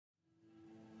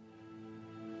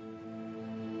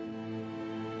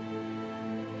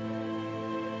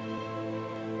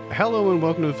Hello and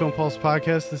welcome to the Film Pulse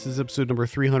Podcast. This is episode number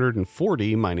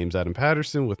 340. My name's Adam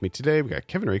Patterson. With me today, we got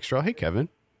Kevin Rakestraw. Hey, Kevin.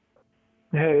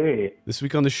 Hey. This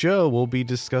week on the show, we'll be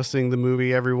discussing the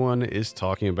movie everyone is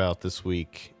talking about this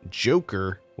week,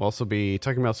 Joker. We'll also be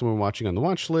talking about someone watching on the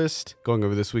watch list, going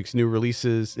over this week's new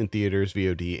releases in theaters,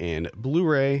 VOD, and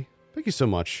Blu-ray. Thank you so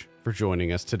much for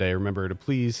joining us today. Remember to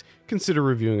please consider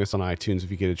reviewing us on iTunes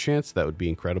if you get a chance. That would be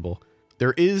incredible.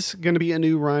 There is going to be a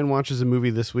new Ryan Watches a Movie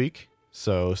this week,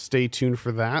 so stay tuned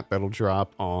for that. That'll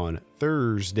drop on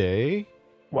Thursday.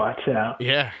 Watch out.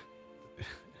 Yeah.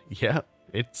 Yeah,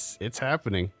 it's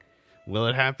happening. Will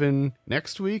it happen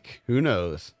next week? Who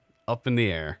knows? Up in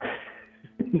the air.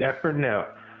 Never know.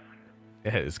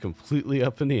 It is completely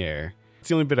up in the air. It's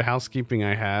the only bit of housekeeping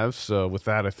I have, so with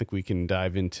that, I think we can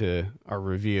dive into our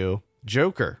review.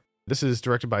 Joker. This is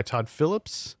directed by Todd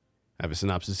Phillips. I have a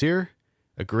synopsis here.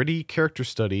 A gritty character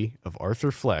study of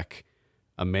Arthur Fleck,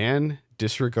 a man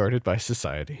disregarded by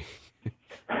society.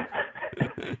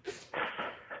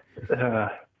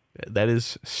 That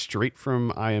is straight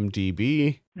from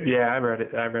IMDb. Yeah, I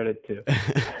read it too.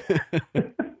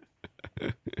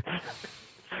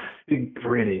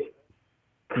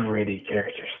 Gritty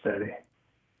character study.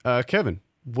 Kevin,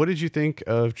 what did you think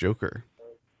of Joker?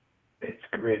 It's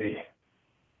gritty.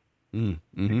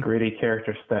 Mm-hmm. Gritty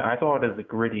character study. I thought it was a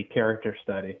gritty character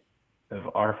study of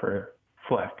Arthur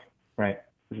Fleck, right?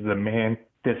 This is a man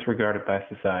disregarded by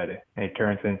society, and he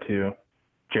turns into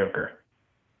Joker,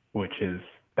 which is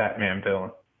Batman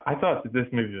villain. I thought that this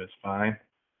movie was fine.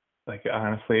 Like,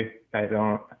 honestly,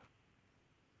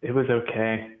 it was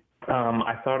okay.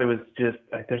 I thought it was just,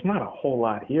 there's not a whole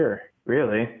lot here,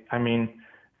 really. I mean,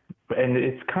 and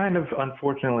it's kind of,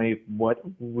 unfortunately, what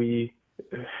we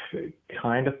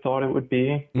kind of thought it would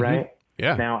be, right? Mm-hmm.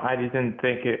 Yeah. Now, I didn't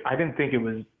think it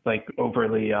was like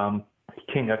overly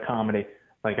king of comedy.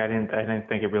 Like, I didn't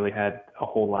think it really had a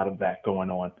whole lot of that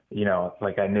going on,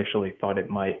 like I initially thought it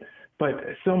might. But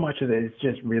so much of it is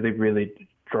just really, really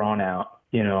drawn out,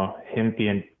 him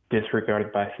being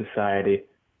disregarded by society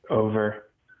over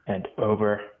and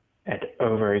over and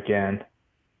over again.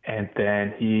 And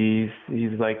then he's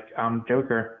like, I'm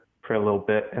Joker for a little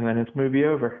bit, and then it's movie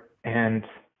over. And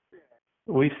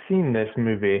we've seen this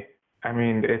movie. I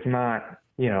mean, it's not,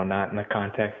 not in the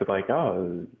context of like,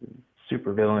 oh,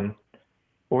 supervillain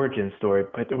origin story,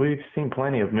 but we've seen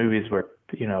plenty of movies where,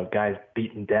 guy's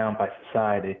beaten down by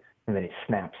society and then he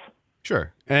snaps.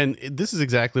 Sure. And this is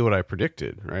exactly what I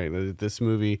predicted, right? This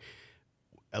movie,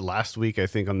 last week, I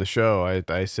think on the show,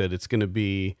 I said it's going to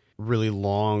be really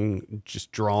long,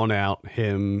 just drawn out,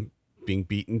 him being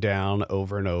beaten down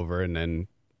over and over, and then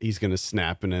he's going to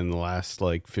snap, and in the last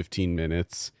like 15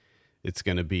 minutes, it's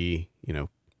going to be,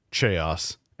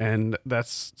 chaos. And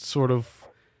that's sort of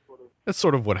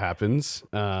what happens.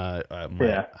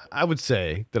 Yeah. I would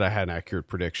say that I had an accurate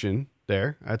prediction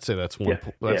there. I'd say that's one.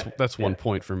 Yeah. That's 1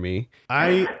 point for me.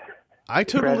 I totally.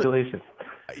 Congratulations.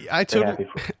 I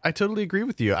totally agree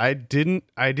with you. I didn't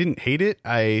hate it.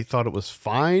 I thought it was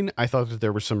fine. I thought that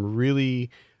there were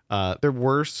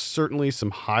certainly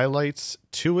some highlights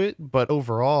to it, but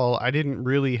overall, I didn't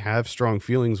really have strong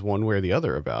feelings one way or the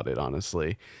other about it,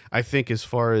 honestly. I think as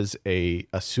far as a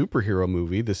superhero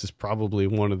movie, this is probably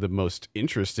one of the most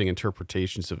interesting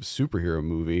interpretations of a superhero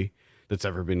movie that's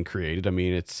ever been created. I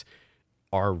mean, it's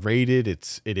R-rated.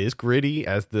 It is gritty,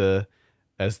 as the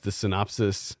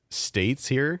synopsis states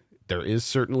here. There is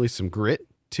certainly some grit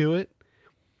to it.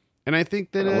 And I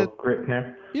think that I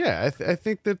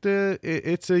think that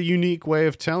it's a unique way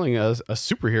of telling us a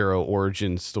superhero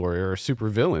origin story or a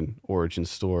supervillain origin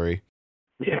story.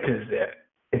 Yeah, because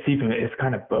it's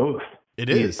kind of both. It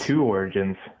is two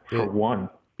origins for one.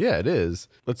 Yeah, it is.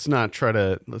 Let's not try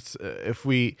to. If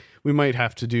we might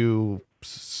have to do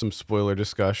some spoiler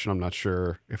discussion. I'm not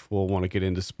sure if we'll want to get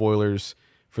into spoilers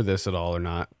for this at all or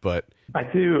not, but I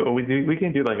do. We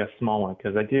can do like a small one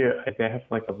because I have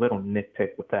like a little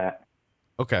nitpick with that.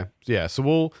 Okay, yeah.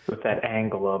 So with that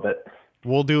angle of it,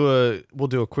 we'll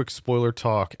do a quick spoiler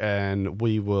talk, and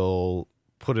we will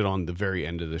put it on the very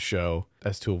end of the show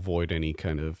as to avoid any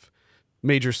kind of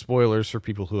major spoilers for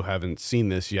people who haven't seen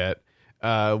this yet.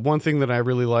 One thing that I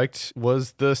really liked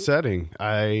was the setting.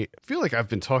 I feel like I've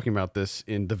been talking about this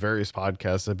in the various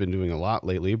podcasts I've been doing a lot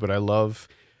lately, but I love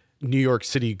New York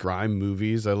City grime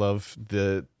movies. I love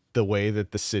the way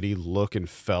that the city looked and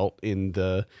felt in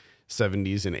the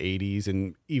 70s and 80s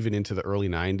and even into the early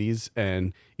 90s.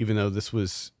 And even though this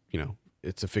was,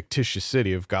 it's a fictitious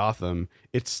city of Gotham,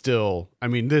 it's still, I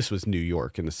mean, this was New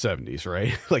York in the 70s,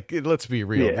 right? Like, let's be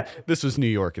real. Yeah. This was New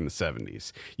York in the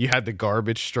 70s. You had the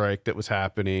garbage strike that was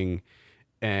happening,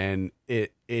 and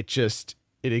it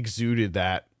exuded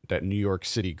that that New York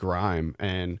City grime.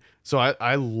 And so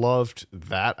I loved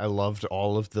that. I loved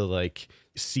all of the like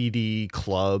seedy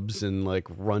clubs and like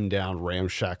rundown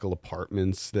ramshackle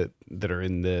apartments that are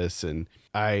in this. And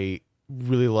I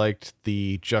really liked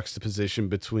the juxtaposition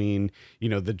between, you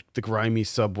know, the grimy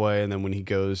subway, and then when he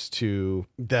goes to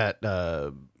that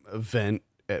event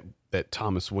that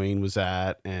Thomas Wayne was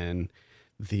at, and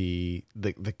the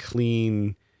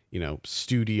clean, you know,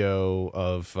 studio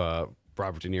of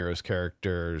Robert De Niro's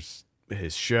characters,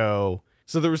 his show.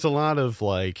 So there was a lot of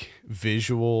like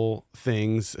visual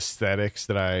things, aesthetics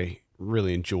that I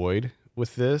really enjoyed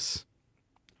with this.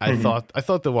 I thought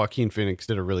that Joaquin Phoenix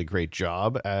did a really great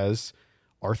job as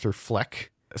Arthur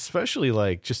Fleck, especially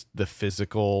like just the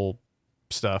physical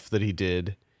stuff that he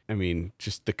did. I mean,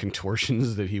 just the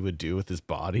contortions that he would do with his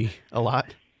body a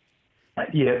lot.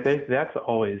 Yeah, there's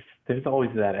always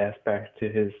that aspect to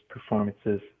his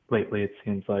performances lately. It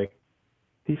seems like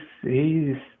he's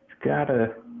got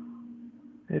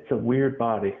it's a weird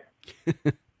body.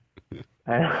 It's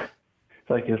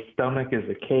like his stomach is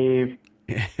a cave.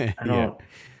 I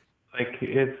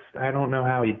don't know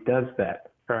how he does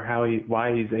that, or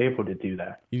why he's able to do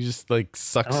that. He just like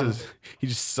sucks his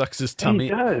tummy.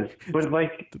 He does, but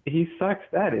like he sucks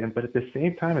that in, but at the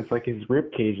same time, it's like his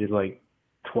rib cage is like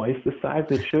twice the size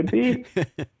it should be.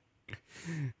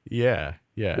 Yeah.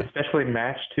 Especially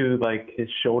matched to like his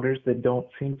shoulders that don't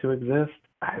seem to exist.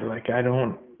 I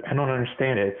don't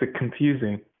understand it. It's a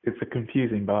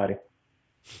confusing body.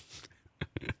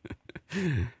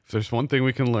 If there's one thing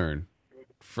we can learn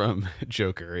from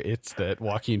Joker, it's that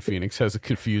Joaquin Phoenix has a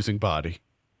confusing body.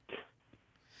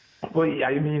 Well, yeah,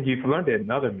 I mean, you've learned it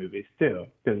in other movies too,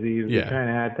 because he kind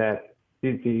of had that.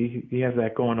 He has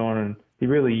that going on, and he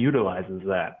really utilizes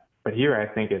that. But here, I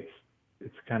think it's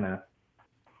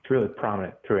really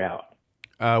prominent throughout.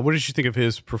 What did you think of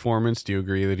his performance? Do you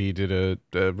agree that he did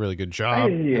a really good job?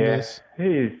 Yeah, in this?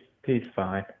 he's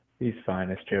fine. He's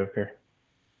fine as Joker.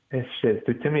 It's just,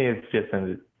 to me, it's just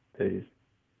a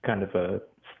kind of a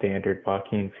standard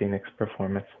Joaquin Phoenix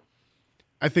performance.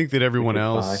 I think that everyone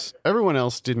else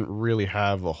didn't really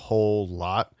have a whole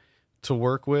lot to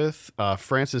work with.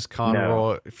 Frances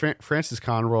Conroy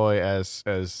as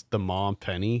the mom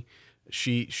Penny,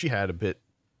 she had a bit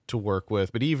to work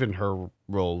with, but even her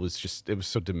role was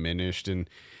so diminished. And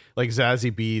like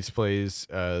Zazie Beetz plays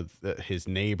his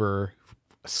neighbor,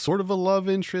 sort of a love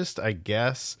interest, I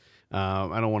guess.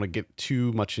 I don't want to get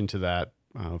too much into that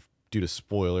due to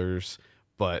spoilers,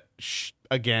 but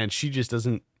she just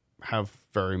doesn't have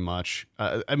very much.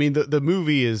 I mean, the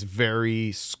movie is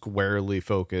very squarely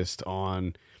focused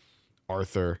on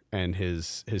Arthur and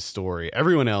his story.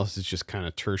 Everyone else is just kind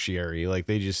of tertiary. Like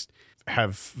they just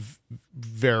have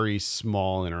very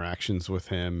small interactions with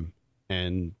him,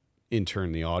 and in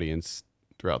turn the audience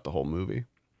throughout the whole movie.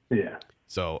 Yeah.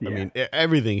 So, I mean,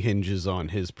 everything hinges on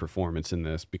his performance in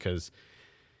this, because,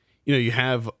 you know, you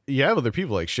have other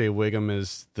people like Shea Wiggum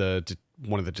as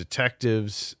one of the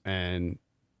detectives, and,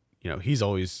 you know, he's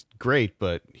always great,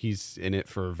 but he's in it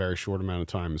for a very short amount of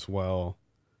time as well.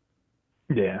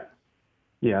 Yeah.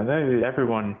 Yeah.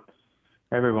 Everyone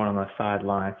on the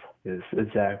sidelines is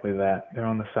exactly that. They're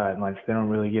on the sidelines. They don't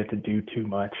really get to do too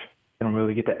much. They don't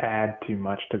really get to add too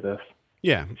much to this.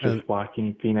 Yeah. It's just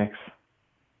Joaquin Phoenix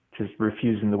just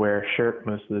refusing to wear a shirt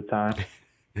most of the time.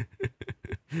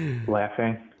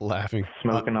 laughing,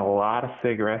 smoking a lot of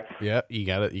cigarettes. Yeah, you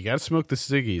gotta smoke the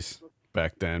ciggies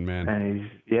back then, man. And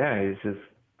he's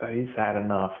had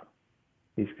enough.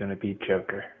 He's gonna be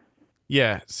Joker.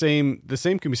 Yeah, the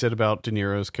same can be said about De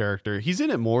Niro's character. He's in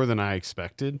it more than I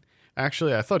expected.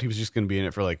 Actually, I thought he was just gonna be in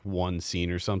it for like one scene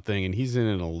or something, and he's in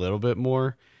it a little bit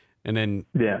more. And then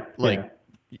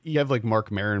you have like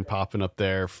Mark Maron popping up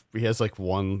there. He has like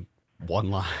one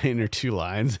line or two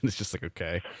lines, and it's just like,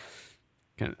 okay.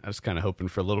 I was kind of hoping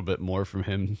for a little bit more from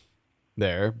him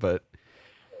there, but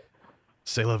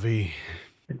c'est la vie.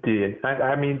 Indeed.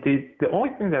 I mean, the only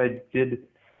thing that I did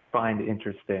find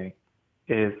interesting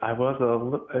is I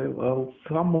was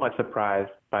somewhat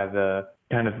surprised by the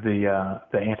kind of the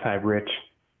anti-rich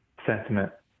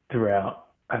sentiment throughout.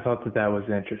 I thought that was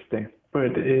interesting,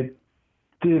 but it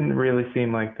didn't really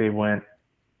seem like they went,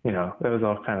 you know, that was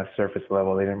all kind of surface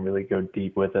level. They didn't really go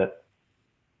deep with it.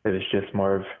 It was just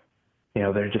more of, you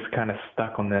know, they're just kind of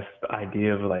stuck on this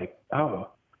idea of like, oh,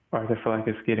 Arthur Fleck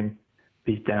is getting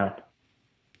beat down,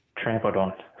 trampled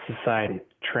on, society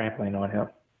trampling on him.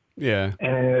 Yeah.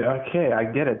 And okay, I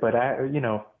get it, but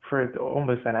for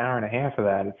almost an hour and a half of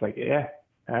that, it's like, yeah,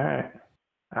 all right,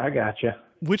 I gotcha.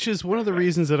 Which is one of the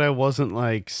reasons that I wasn't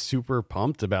like super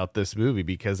pumped about this movie,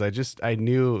 because I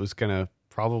knew it was gonna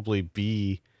probably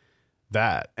be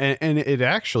that. And it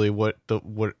actually, what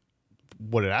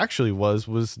it actually was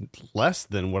less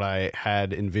than what I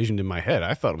had envisioned in my head.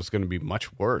 I thought it was going to be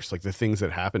much worse. Like the things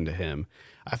that happened to him,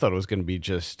 I thought it was going to be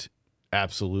just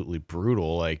absolutely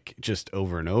brutal, like just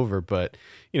over and over. But,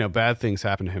 bad things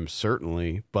happen to him,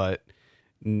 certainly, but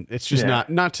it's just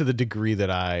not to the degree that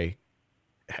I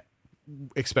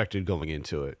expected going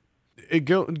into it.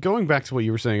 Going back to what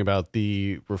you were saying about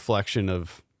the reflection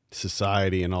of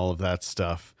society and all of that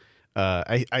stuff,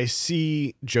 I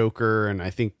see Joker, and I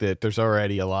think that there's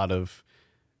already a lot of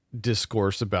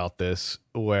discourse about this,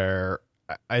 where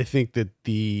I think that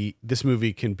this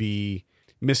movie can be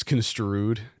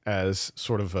misconstrued as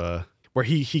sort of where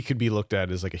he could be looked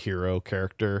at as like a hero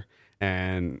character.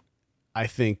 And I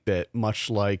think that much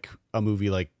like a movie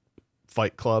like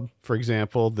Fight Club, for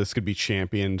example, this could be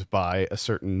championed by a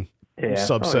certain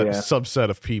subset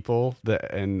of people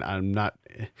and I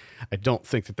don't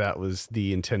think that was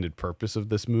the intended purpose of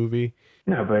this movie.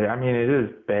 No, but I mean, it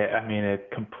is bad. I mean, it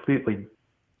completely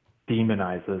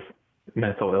demonizes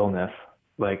mental illness.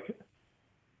 Like,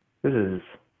 this is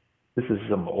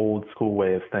some old school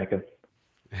way of thinking.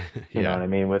 You know what I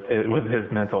mean? With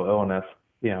his mental illness,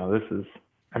 this is,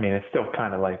 I mean, it's still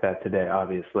kind of like that today,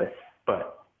 obviously,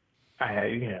 but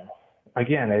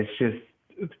again, it's just,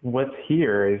 what's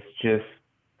here is just,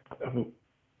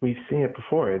 we've seen it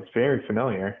before. It's very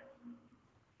familiar.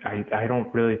 I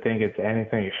don't really think it's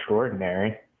anything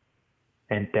extraordinary,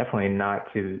 and definitely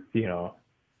not to the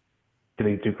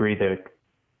degree that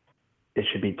it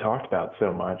should be talked about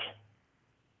so much.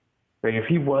 Like, if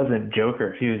he wasn't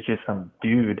Joker, if he was just some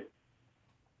dude,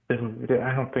 then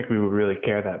I don't think we would really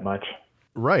care that much.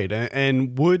 Right.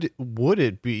 And would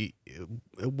there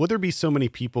be so many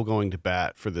people going to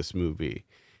bat for this movie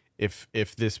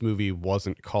if this movie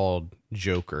wasn't called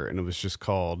Joker and it was just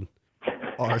called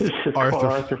Arthur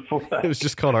Fleck? It was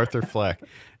just called Arthur Fleck,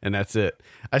 and that's it.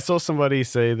 I saw somebody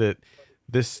say that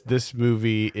this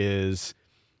movie is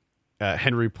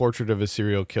Henry Portrait of a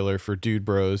Serial Killer for dude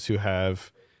bros who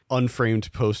have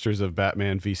unframed posters of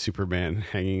Batman v Superman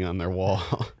hanging on their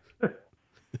wall.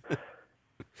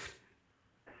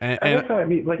 And that's what I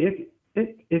mean. Like,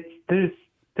 there's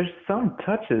some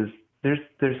touches. There's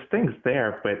things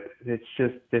there, but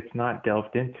it's not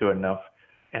delved into enough.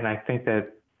 And I think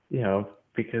that,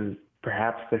 because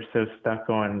perhaps they're so stuck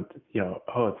on,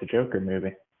 oh, it's a Joker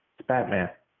movie, it's Batman,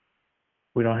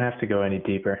 we don't have to go any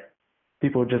deeper.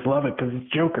 People just love it because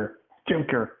it's Joker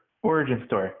origin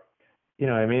story.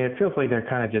 I mean, it feels like they're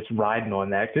kind of just riding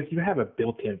on that, because you have a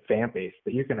built-in fan base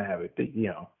that you're going to have a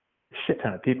shit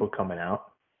ton of people coming out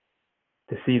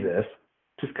to see this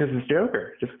just because it's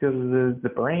Joker, just because of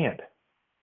the brand.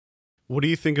 What do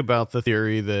you think about the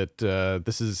theory that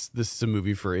this is a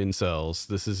movie for incels?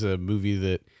 This is a movie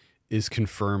that is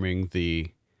confirming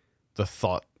the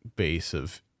thought base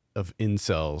of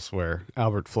incels, where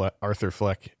Arthur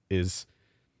Fleck is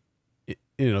in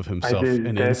and of himself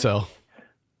an incel.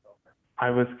 I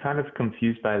was kind of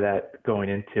confused by that going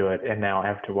into it, and now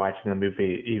after watching the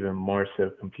movie, even more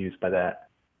so confused by that,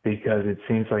 because it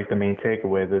seems like the main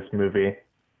takeaway of this movie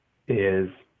is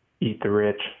eat the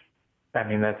rich. I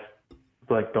mean, that's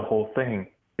like the whole thing.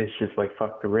 It's just like,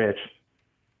 fuck the rich.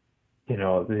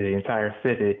 The entire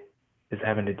city is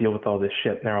having to deal with all this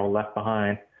shit, and they're all left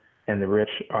behind, and the rich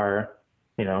are,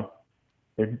 they're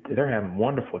having a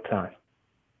wonderful time.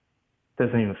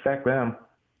 Doesn't even affect them.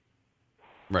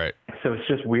 Right. So it's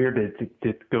just weird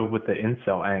to go with the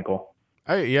incel angle.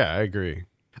 I agree.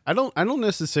 I don't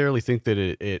necessarily think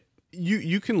that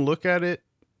you can look at it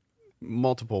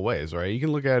multiple ways, right? You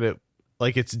can look at it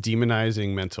like it's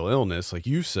demonizing mental illness, like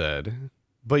you said,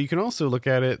 but you can also look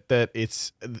at it that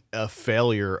it's a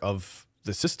failure of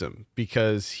the system,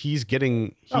 because he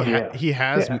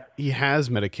has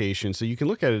medication. So you can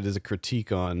look at it as a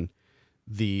critique on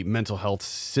the mental health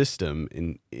system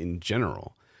in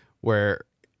general, where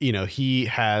he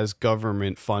has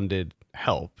government funded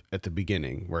help at the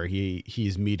beginning, where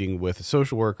he's meeting with a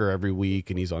social worker every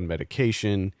week and he's on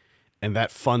medication, and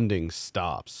that funding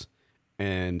stops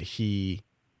and he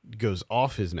goes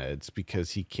off his meds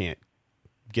because he can't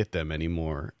get them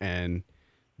anymore. And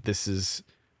this is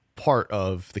part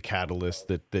of the catalyst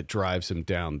that drives him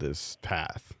down this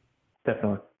path.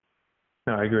 Definitely.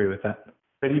 No, I agree with that.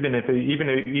 But even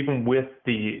with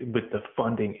the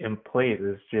funding in place,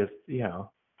 it's just,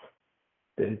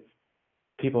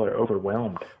 people are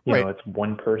overwhelmed. Right. It's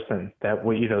one person that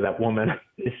woman.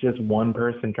 It's just one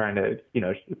person trying to,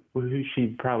 she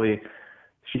probably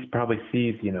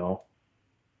sees,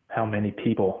 how many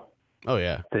people. Oh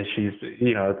yeah. That she's,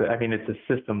 I mean, it's a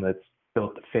system that's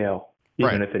built to fail,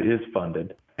 even if it is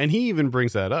funded. And he even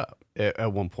brings that up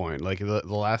at one point. Like the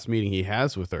last meeting he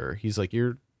has with her, he's like,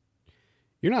 you're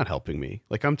not helping me.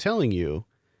 Like, I'm telling you.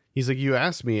 He's like, you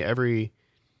ask me every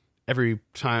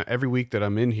time, every week that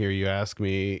I'm in here, you ask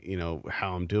me, you know,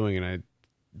 how I'm doing, and I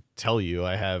tell you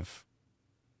I have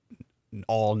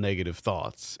all negative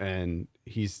thoughts, and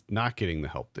he's not getting the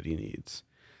help that he needs.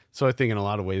 So I think in a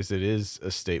lot of ways it is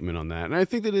a statement on that. And I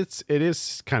think that it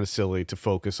is kind of silly to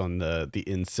focus on the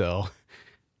incel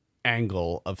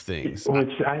angle of things.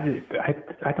 Which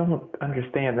I don't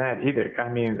understand that either. I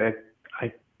mean,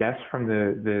 I guess from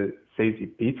the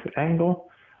Zazie Beetz angle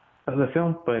of the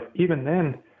film, but even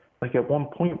then, like at one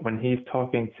point when he's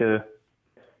talking to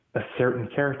a certain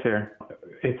character,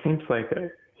 it seems like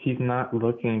he's not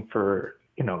looking for,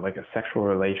 you know, like a sexual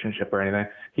relationship or anything.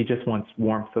 He just wants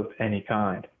warmth of any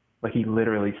kind. Like he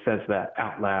literally says that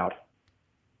out loud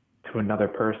to another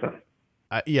person.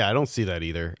 I don't see that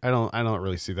either. I don't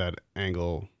really see that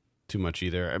angle too much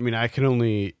either. I mean, I can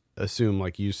only assume,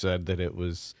 like you said, that it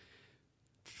was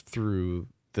through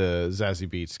the Zazie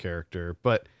Beetz character,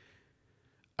 but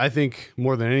I think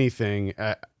more than anything,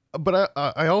 but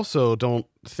I also don't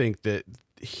think that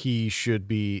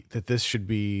this should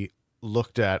be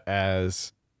looked at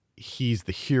as he's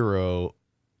the hero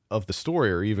of the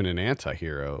story or even an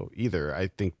anti-hero either. I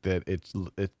think that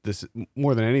this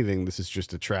more than anything, this is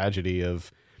just a tragedy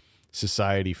of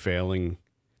society failing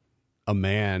a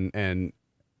man, and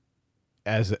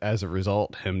as a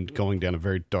result, him going down a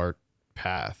very dark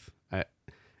path.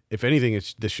 If anything,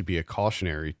 this should be a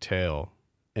cautionary tale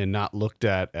and not looked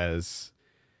at as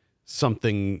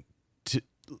something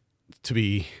to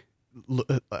be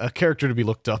a character to be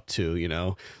looked up to, you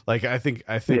know. Like I think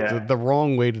the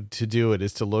wrong way to do it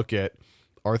is to look at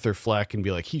Arthur Fleck and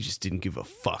be like, he just didn't give a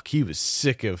fuck. He was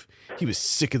sick of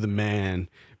the man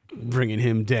bringing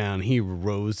him down. He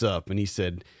rose up and he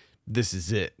said, this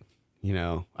is it, you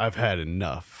know, I've had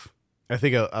enough. I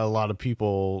think a lot of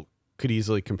people could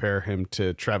easily compare him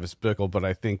to Travis Bickle, but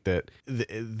I think that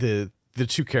the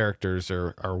two characters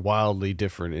are wildly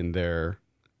different in their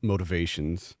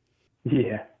motivations.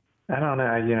 Yeah. I don't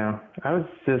know. You know, I was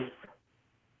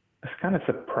kind of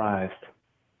surprised.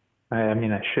 I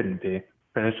mean, I shouldn't be,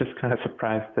 but I was just kind of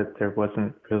surprised that there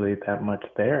wasn't really that much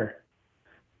there.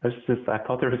 I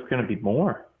thought there was going to be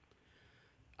more.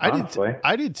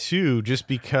 I did too, just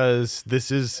because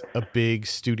this is a big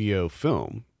studio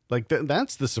film. Like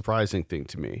that's the surprising thing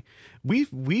to me.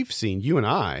 We've seen, you and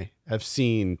I have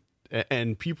seen,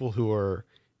 and people who are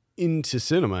into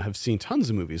cinema have seen tons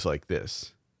of movies like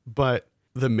this, but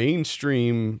the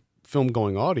mainstream film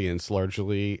going audience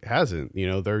largely hasn't. You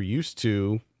know, they're used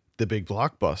to the big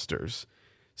blockbusters.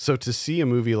 So to see a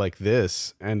movie like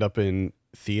this end up in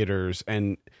theaters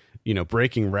and, you know,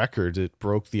 breaking records, it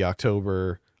broke the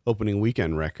October opening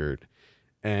weekend record.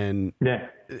 And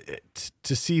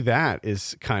to see that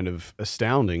is kind of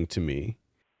astounding to me.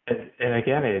 And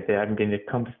again, I mean, it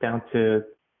comes down to,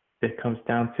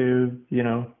 you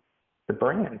know, the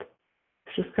brand.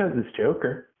 It's just because it's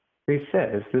Joker. He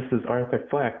said, if this is Arthur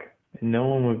Fleck, no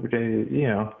one would, you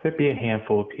know, there'd be a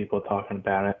handful of people talking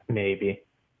about it, maybe.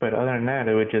 But other than that,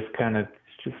 it would just kind of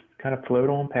float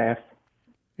on past.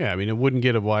 Yeah, I mean, it wouldn't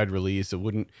get a wide release.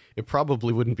 It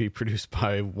probably wouldn't be produced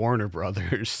by Warner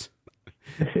Brothers.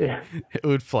 Yeah. It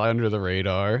would fly under the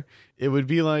radar. It'd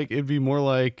be more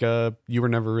like You Were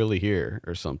Never Really Here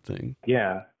or something.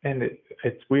 Yeah, and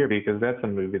it's weird because that's a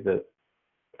movie that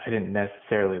I didn't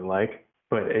necessarily like.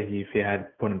 But if you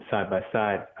had put them side by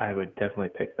side, I would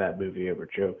definitely pick that movie over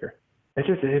Joker. It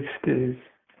just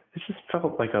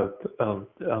felt like a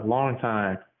long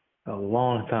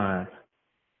time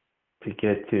to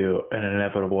get to an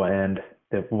inevitable end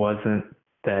that wasn't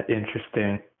that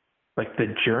interesting. Like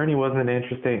the journey wasn't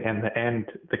interesting, and the end,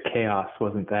 the chaos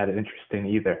wasn't that interesting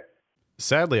either.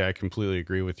 Sadly, I completely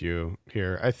agree with you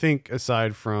here. I think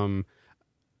aside from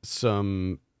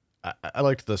I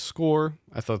liked the score.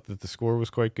 I thought that the score was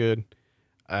quite good.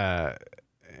 And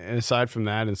aside from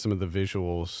that and some of the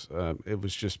visuals, it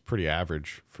was just pretty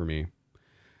average for me.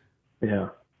 Yeah.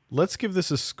 Let's give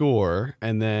this a score.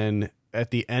 And then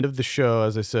at the end of the show,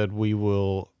 as I said, we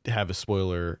will have a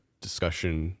spoiler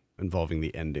discussion involving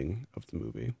the ending of the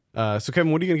movie. So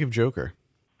Kevin, what are you going to give Joker?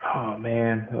 Oh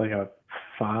man, like a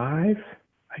 5,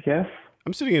 I guess.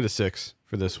 I'm sitting at a 6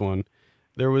 for this one.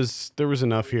 There was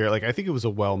enough here. Like, I think it was a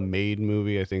well-made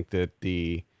movie. I think that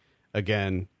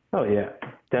Oh yeah,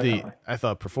 definitely. I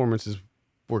thought performances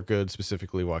were good,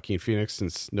 specifically Joaquin Phoenix,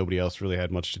 since nobody else really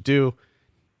had much to do.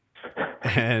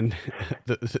 And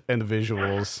the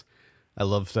visuals. I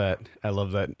love that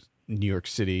New York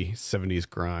City 70s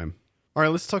grime. All right,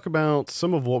 let's talk about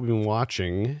some of what we've been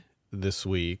watching. this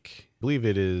week. I believe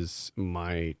it is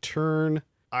my turn.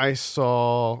 I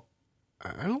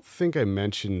don't think I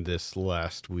mentioned this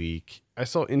last week. I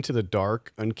saw Into the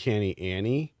Dark, Uncanny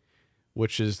Annie,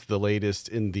 which is the latest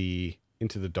in the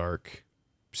Into the Dark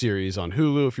series on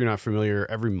Hulu. If you're not familiar,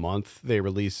 every month they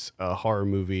release a horror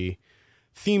movie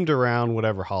themed around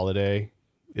whatever holiday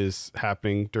is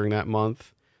happening during that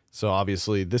month. So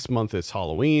obviously this month it's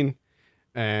Halloween,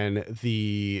 and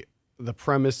the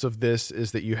premise of this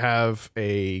is that you have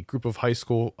a group of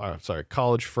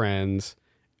college friends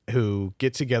who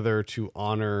get together to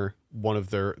honor one of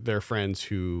their friends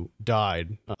who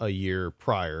died a year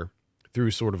prior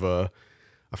through sort of a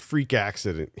freak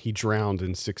accident. He drowned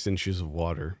in 6 inches of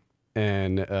water,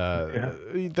 and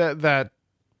that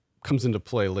comes into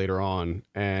play later on.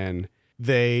 And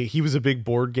he was a big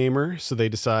board gamer, so they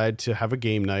decide to have a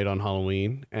game night on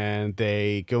Halloween, and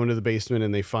they go into the basement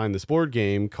and they find this board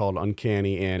game called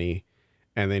Uncanny Annie,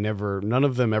 and none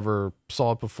of them ever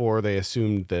saw it before. They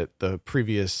assumed that the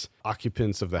previous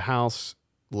occupants of the house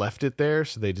left it there,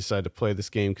 so they decide to play this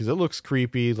game because it looks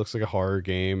creepy, it looks like a horror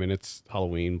game, and it's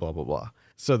Halloween, blah blah blah.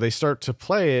 So they start to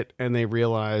play it, and they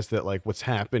realize that like what's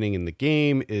happening in the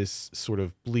game is sort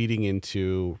of bleeding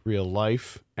into real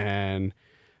life, and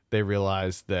they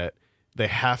realize that they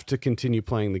have to continue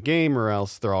playing the game or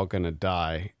else they're all going to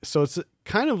die. So it's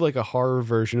kind of like a horror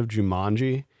version of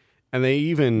Jumanji. And they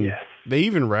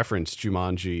even reference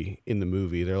Jumanji in the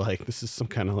movie. They're like, this is some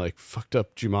kind of like fucked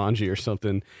up Jumanji or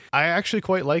something. I actually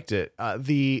quite liked it.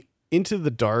 The Into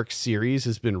the Dark series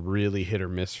has been really hit or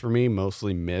miss for me,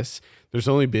 mostly miss. There's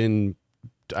only been,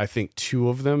 I think, 2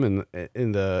 of them,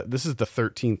 this is the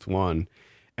 13th one.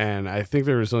 And I think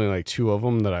there was only like 2 of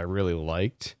them that I really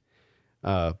liked.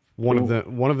 One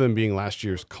of them being last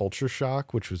year's Culture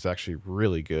Shock, which was actually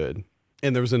really good.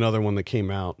 And there was another one that came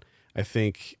out, I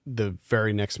think, the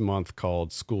very next month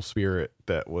called School Spirit,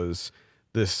 that was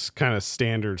this kind of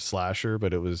standard slasher,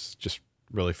 but it was just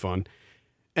really fun.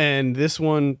 And this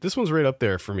one's right up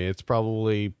there for me. It's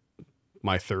probably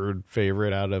my 3rd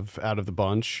favorite out of the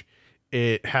bunch.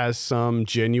 It has some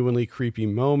genuinely creepy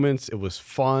moments. It was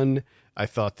fun. I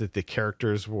thought that the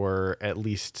characters were at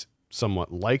least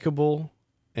somewhat likable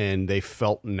and they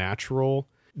felt natural.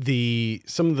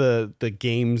 Some of the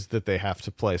games that they have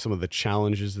to play, some of the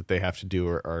challenges that they have to do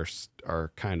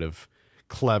are kind of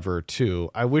clever too.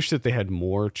 I wish that they had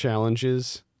more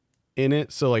challenges in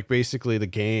it. So like basically the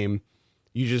game,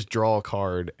 you just draw a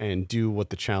card and do what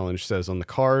the challenge says on the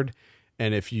card.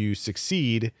 And if you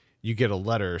succeed, you get a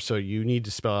letter. So you need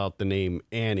to spell out the name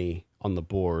Annie on the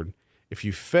board. If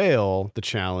you fail the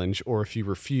challenge, or if you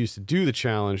refuse to do the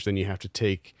challenge, then you have to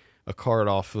take a card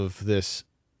off of this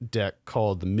deck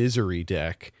called the Misery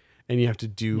deck, and you have to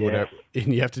do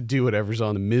whatever's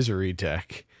on the Misery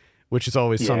deck, which is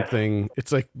always something.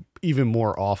 It's like even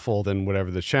more awful than whatever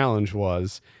the challenge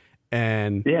was.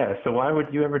 And so why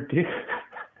would you ever do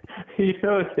you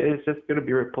know it's just going to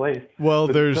be replaced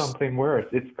there's something worse.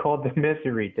 It's called the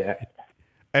Misery deck.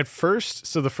 At first,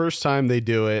 so the first time they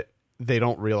do it, they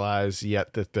don't realize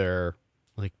yet that they're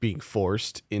like being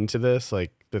forced into this,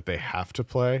 like that they have to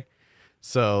play.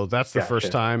 So that's the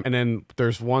first time. And then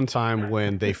there's one time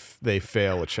when they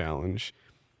fail a challenge.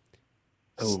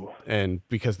 Oh. And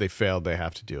because they failed, they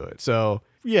have to do it. So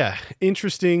yeah,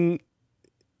 interesting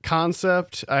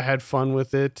concept. I had fun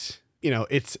with it. You know,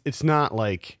 it's not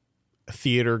like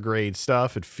theater grade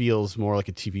stuff. It feels more like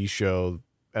a TV show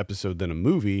episode than a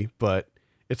movie, but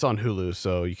it's on Hulu,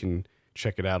 so you can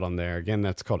check it out on there. Again,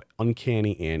 that's called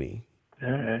Uncanny Annie.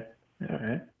 All right.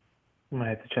 I might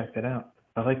have to check that out.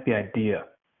 I like the idea.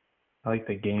 I like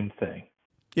the game thing.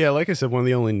 Yeah, like I said, one of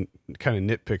the only kind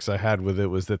of nitpicks I had with it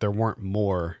was that there weren't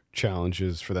more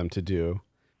challenges for them to do.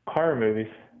 Horror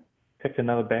movies. Picked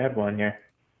another bad one here.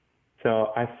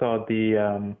 So I saw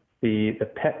the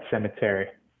Pet Cemetery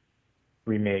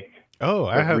remake. Oh,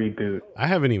 reboot. I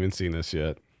haven't even seen this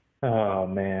yet. Oh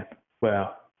man.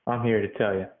 Well, I'm here to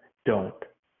tell you, don't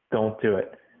do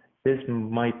it. This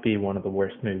might be one of the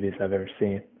worst movies I've ever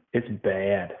seen. It's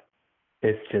bad.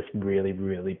 It's just really,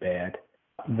 really bad.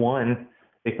 One,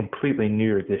 they completely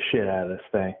neutered the shit out of this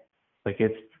thing. Like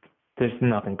there's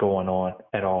nothing going on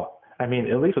at all. I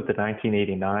mean, at least with the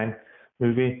 1989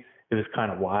 movie, it was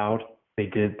kind of wild. They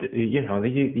did, you're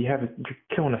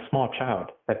killing a small child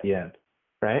at the end,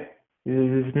 right?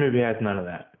 This movie has none of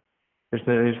that.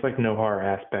 There's like no horror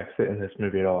aspects in this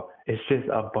movie at all. It's just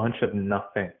a bunch of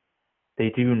nothing. They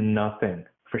do nothing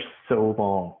for so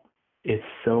long. It's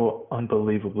so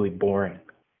unbelievably boring.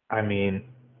 I mean,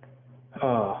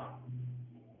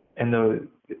 and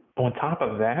on top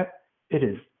of that,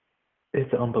 it's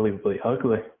unbelievably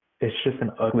ugly. It's just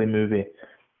an ugly movie.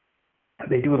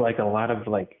 they do like a lot of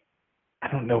like, I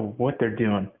don't know what they're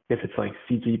doing, if it's like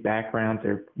CG backgrounds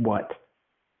or what,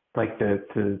 like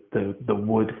the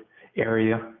wood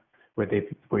area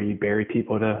where you bury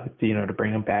people to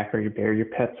bring them back, or you bury your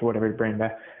pets or whatever to bring them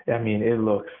back. I mean,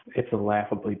 it's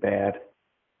laughably bad.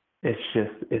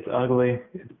 It's ugly,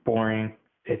 it's boring.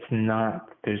 It's not,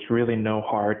 there's really no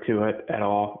heart to it at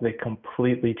all. They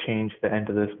completely changed the end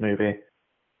of this movie.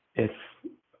 It's,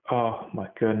 oh my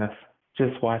goodness.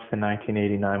 Just watch the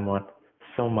 1989 one.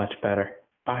 So much better.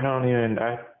 I don't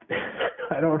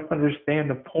understand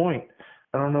the point.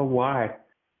 I don't know why.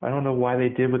 I don't know why they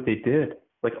did what they did.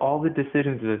 Like all the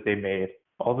decisions that they made,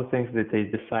 all the things that they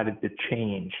decided to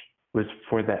change was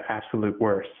for the absolute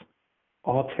worst.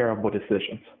 All terrible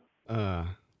decisions.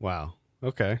 Wow.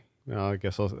 Okay. Well, I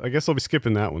guess I'll be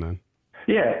skipping that one then.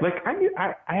 Yeah, like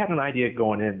I had an idea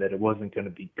going in that it wasn't going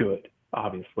to be good.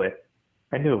 Obviously,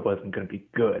 I knew it wasn't going to be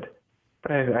good,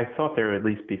 but I thought there would at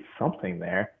least be something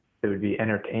there that would be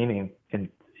entertaining in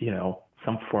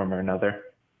some form or another.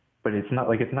 But it's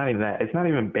not even that. It's not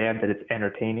even bad that it's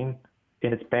entertaining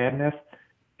in its badness.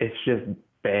 It's just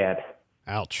bad.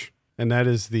 Ouch. And that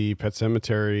is the Pet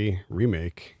Sematary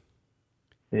remake.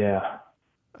 Yeah.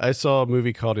 I saw a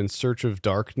movie called In Search of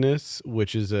Darkness,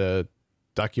 which is a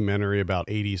documentary about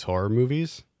 80s horror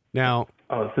movies. Now,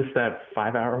 oh, is this that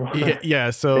 5-hour one?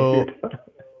 Yeah. So,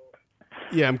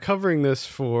 yeah, I'm covering this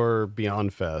for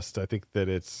Beyond Fest. I think that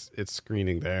it's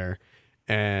screening there,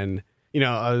 and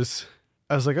I was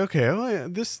like, okay, well,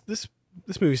 this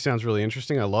movie sounds really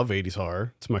interesting. I love 80s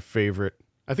horror. It's my favorite.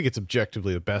 I think it's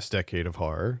objectively the best decade of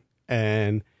horror,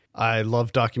 and I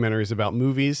love documentaries about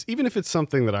movies, even if it's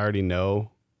something that I already know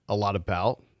a lot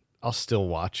about. I'll still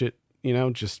watch it,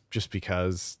 just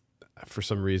because for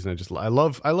some reason I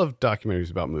love documentaries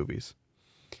about movies.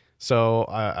 So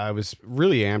I was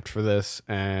really amped for this,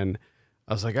 and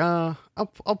I was like, I'll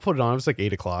put it on. It was like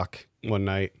 8:00 one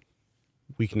night,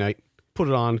 weeknight. Put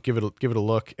it on, give it a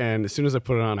look, and as soon as I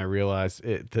put it on, I realized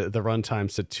the runtime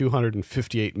said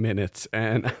 258 minutes,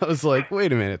 and I was like,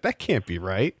 wait a minute, that can't be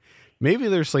right. Maybe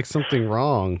there's like something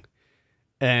wrong.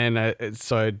 And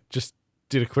so I just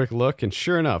did a quick look, and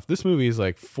sure enough, this movie is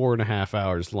like 4.5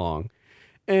 hours long,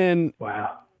 and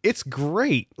wow, it's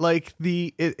great. Like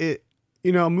a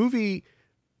movie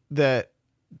that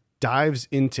dives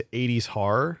into 80s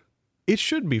horror, it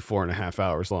should be 4.5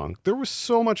 hours long. There was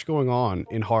so much going on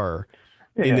in horror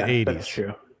in the 80s. That's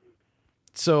true.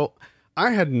 So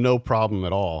I had no problem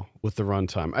at all with the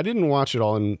runtime. I didn't watch it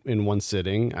all in one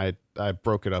sitting. I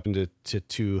broke it up into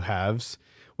two halves,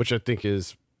 which I think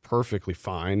is perfectly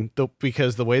fine, though,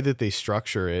 because the way that they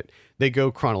structure it, they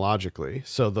go chronologically.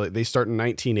 So they start in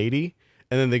 1980,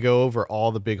 and then they go over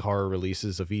all the big horror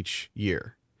releases of each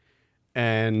year.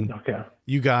 And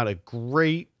you got a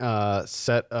great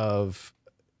set of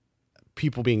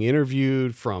people being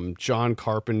interviewed, from John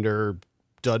Carpenter,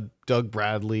 Doug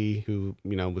Bradley, who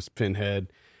was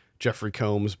Pinhead, Jeffrey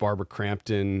Combs, Barbara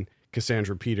Crampton,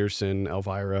 Cassandra Peterson,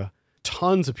 Elvira.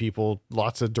 Tons of people,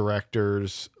 lots of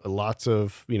directors, lots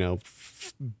of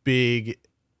big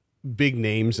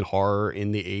names in horror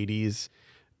in the 80s.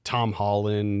 Tom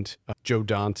Holland, Joe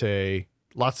Dante,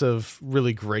 lots of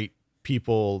really great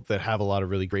people that have a lot of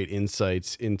really great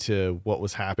insights into what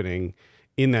was happening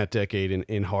in that decade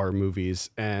in horror movies.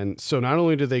 And so not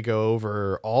only do they go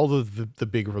over all of the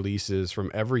big releases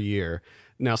from every year,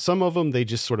 now some of them they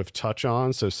just sort of touch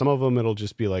on. So some of them it'll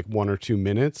just be like 1 or 2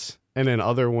 minutes. And then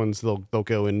other ones they'll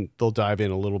go in, they'll dive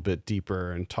in a little bit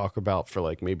deeper and talk about for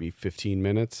like maybe 15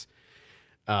 minutes.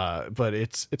 But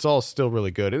it's all still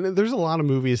really good. And there's a lot of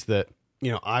movies that,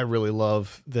 I really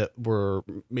love that were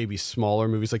maybe smaller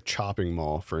movies, like Chopping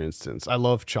Mall, for instance. I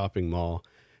love Chopping Mall,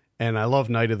 and I love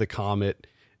Night of the Comet,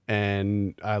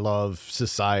 and I love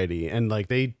Society. And like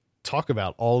they talk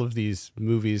about all of these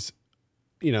movies,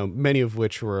 many of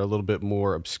which were a little bit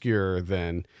more obscure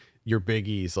than your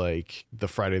biggies, like the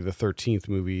Friday the 13th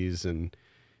movies and,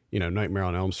 Nightmare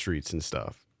on Elm Streets and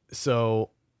stuff. So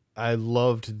I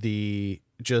loved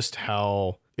just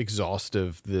how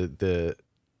exhaustive the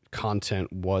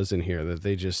content was in here, that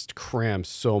they just crammed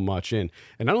so much in.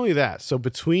 And not only that, so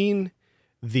between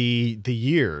the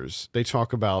years, they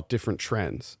talk about different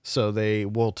trends. So they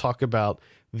will talk about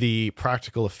the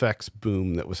practical effects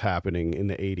boom that was happening in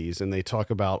the 80s. And they talk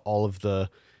about all of the,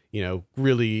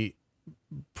 really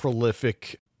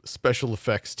prolific special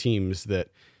effects teams that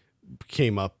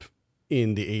came up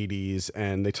in the 80s.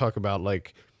 And they talk about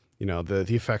like, the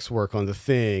effects work on The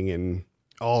Thing and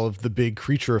all of the big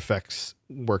creature effects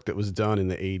work that was done in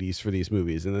the 80s for these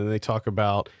movies. And then they talk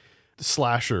about the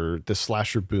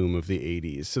slasher boom of the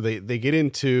 80s. So they get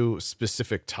into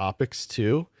specific topics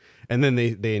too. and then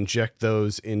they inject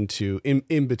those into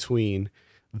in between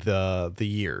the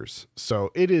years. So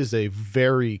it is a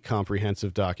very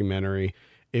comprehensive documentary.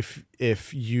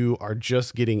 If you are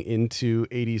just getting into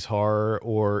 80s horror,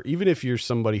 or even if you're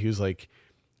somebody who's like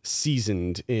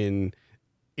seasoned in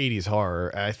 80s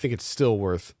horror, I think it's still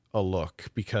worth a look,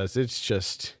 because there's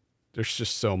just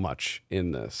so much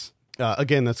in this.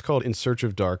 Again, that's called In Search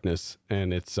of Darkness,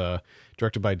 and it's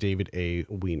directed by David A.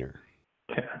 Weiner.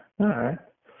 Okay. All right.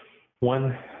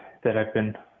 One that I've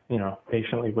been,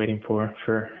 patiently waiting for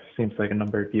seems like a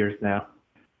number of years now.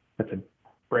 That's a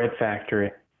Bread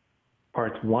Factory.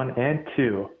 Parts 1 and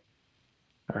 2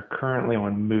 are currently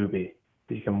on Mubi.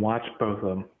 You can watch both of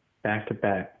them back to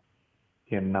back.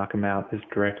 You can knock them out. It's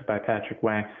directed by Patrick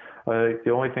Wang.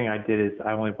 The only thing I did is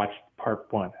I only watched part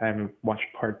 1. I haven't watched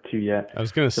part 2 yet. I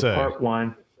was gonna say part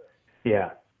 1.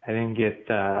 Yeah, I didn't get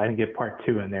part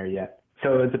 2 in there yet.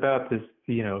 So it's about this,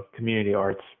 community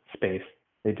arts space.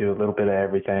 They do a little bit of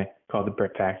everything, called the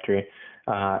Bread Factory.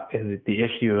 And the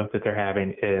issue that they're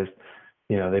having is,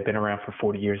 they've been around for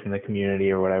 40 years in the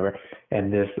community or whatever,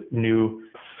 and this new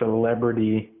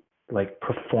celebrity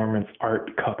performance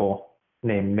art couple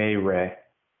named May Ray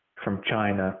from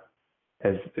China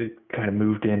has kind of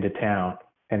moved into town,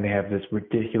 and they have this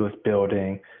ridiculous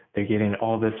building. They're getting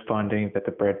all this funding that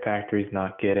the Bread Factory is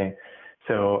not getting.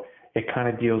 So it kind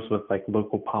of deals with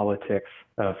local politics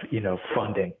of,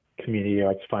 funding, community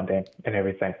arts funding and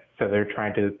everything. So there's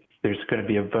going to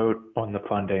be a vote on the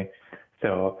funding.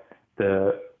 So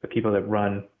the people that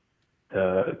run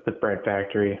the Bread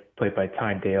Factory, played by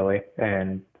Tyne Daly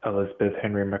and Elizabeth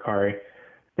Henry McCary,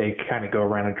 they kind of go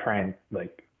around and try and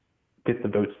get the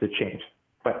votes to change.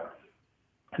 But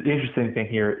the interesting thing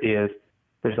here is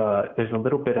there's a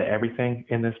little bit of everything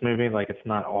in this movie. It's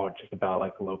not all just about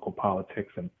local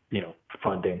politics and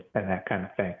funding and that kind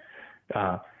of thing.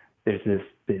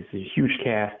 There's a huge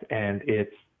cast, and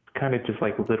it's kind of just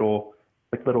little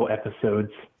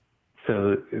episodes.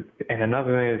 So, and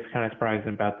another thing that's kind of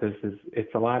surprising about this is it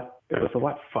was a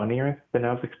lot funnier than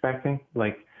I was expecting.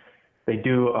 They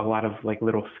do a lot of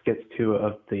little skits too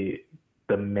of the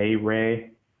May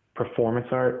Ray performance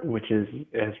art, which is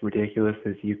as ridiculous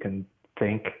as you can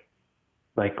think.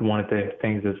 One of the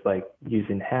things is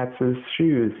using hats as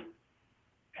shoes,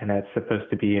 and that's supposed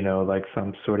to be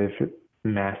some sort of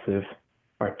massive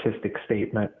artistic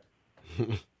statement.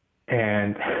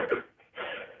 And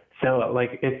so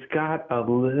it's got a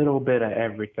little bit of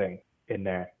everything in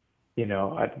there.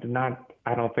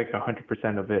 I don't think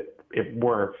 100% of it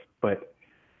works, but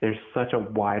there's such a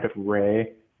wide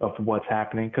array of what's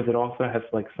happening, because it also has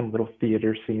some little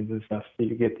theater scenes and stuff. So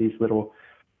you get these little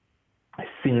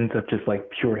scenes of just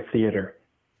pure theater,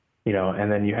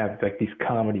 and then you have these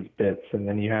comedy bits, and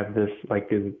then you have this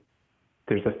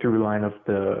there's a through line of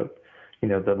the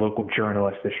local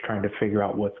journalist that's trying to figure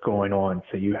out what's going on.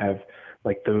 So you have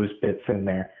those bits in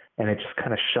there, and it just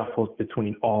kind of shuffles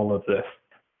between all of this.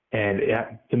 And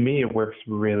to me, it works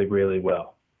really, really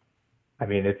well. I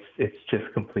mean, it's just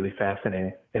completely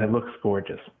fascinating, and it looks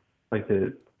gorgeous.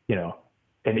 And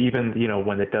even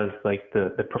when it does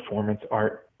the performance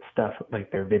art stuff,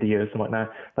 their videos and whatnot,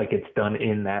 it's done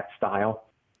in that style,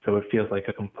 so it feels like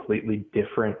a completely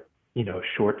different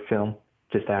short film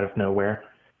just out of nowhere.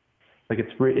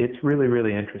 It's really,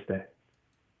 really interesting.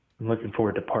 I'm looking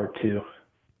forward to part 2.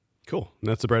 Cool. And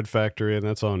that's the Bread Factory, and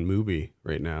that's on Mubi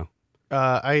right now.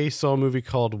 I saw a movie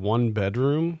called One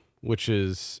Bedroom, which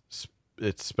is,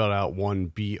 it's spelled out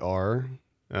 1BR.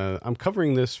 I'm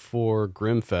covering this for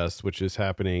Grimfest, which is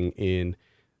happening in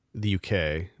the UK,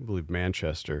 I believe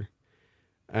Manchester.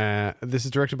 This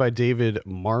is directed by David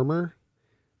Marmer.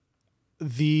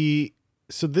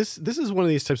 So this is one of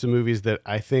these types of movies that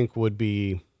I think would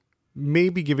be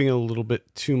maybe giving a little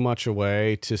bit too much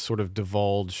away to sort of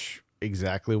divulge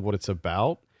exactly what it's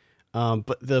about.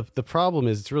 But the problem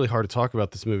is it's really hard to talk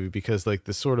about this movie because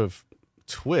the sort of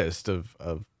twist of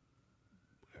or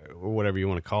whatever you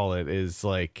want to call it is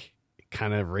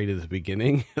kind of right at the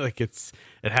beginning. It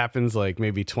happens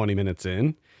maybe 20 minutes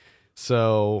in.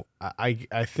 So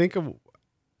I think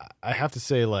I have to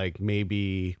say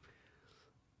maybe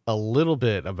a little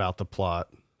bit about the plot.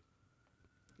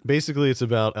 Basically, it's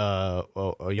about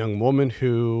a young woman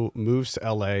who moves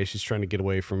to LA. She's trying to get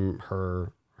away from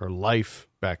her life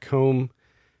back home,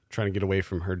 trying to get away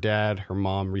from her dad. Her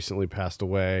mom recently passed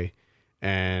away,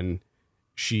 and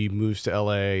she moves to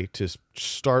LA to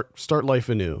start life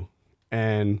anew.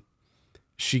 And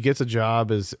she gets a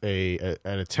job as at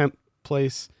a temp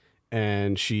place,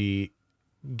 and she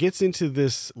gets into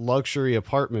this luxury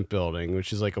apartment building,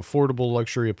 which is affordable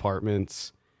luxury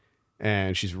apartments.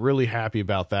 and she's really happy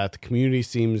about that. The community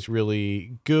seems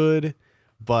really good,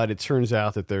 but it turns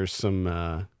out that there's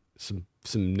some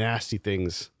nasty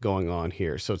things going on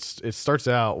here. So it starts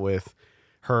out with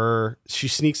her. She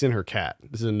sneaks in her cat.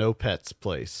 This is a no pets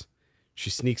place. She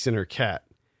sneaks in her cat,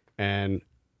 and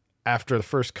after the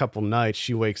first couple nights,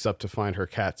 she wakes up to find her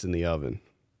cat's in the oven.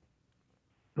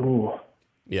 Ooh.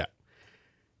 Yeah.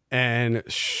 And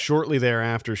shortly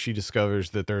thereafter, she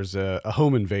discovers that there's a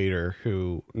home invader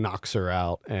who knocks her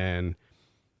out. And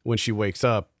when she wakes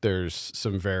up, there's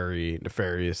some very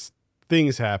nefarious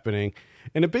things happening.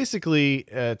 And it basically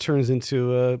turns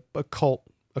into a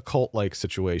cult-like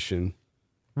situation.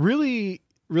 Really,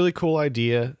 really cool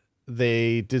idea.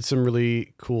 They did some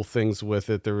really cool things with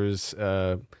it. There was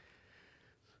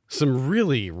some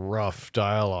really rough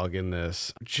dialogue in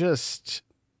this. Just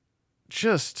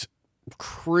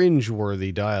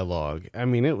cringeworthy dialogue. I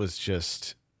mean, it was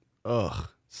just,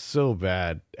 so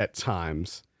bad at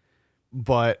times.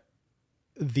 But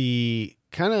the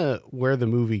kind of where the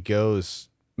movie goes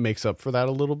makes up for that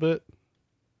a little bit.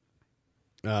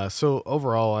 So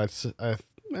overall, I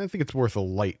think it's worth a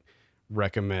light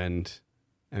recommend.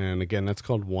 And again, that's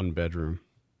called One Bedroom.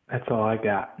 That's all I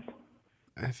got.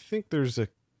 I think there's a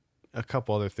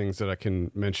couple other things that I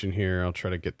can mention here. I'll try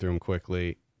to get through them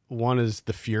quickly. One is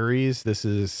The Furies. This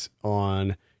is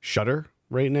on Shudder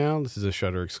right now. This is a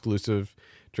Shudder exclusive,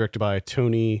 directed by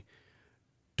Tony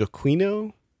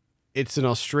D'Aquino. It's an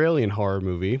Australian horror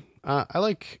movie. I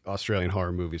like Australian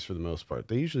horror movies for the most part.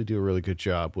 They usually do a really good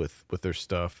job with their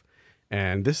stuff.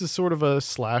 And this is sort of a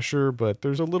slasher, but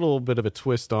there's a little bit of a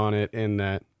twist on it in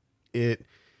that it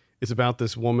is about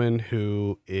this woman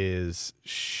who is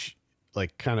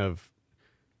like kind of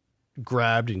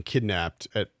grabbed and kidnapped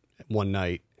at one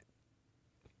night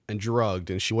and drugged,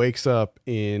 and she wakes up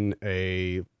in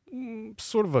a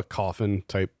sort of a coffin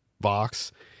type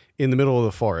box in the middle of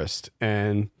the forest.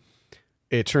 And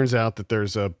it turns out that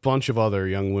there's a bunch of other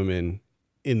young women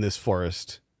in this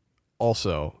forest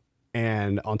also.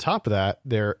 And on top of that,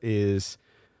 there is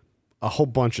a whole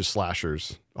bunch of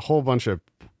slashers, a whole bunch of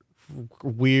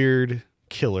weird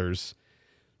killers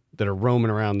that are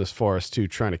roaming around this forest too,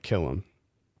 trying to kill him.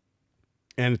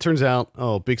 And it turns out,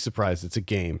 big surprise, it's a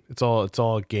game. It's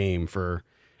all a game for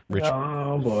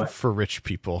rich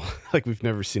people. Like, we've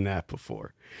never seen that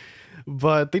before.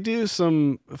 But they do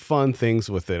some fun things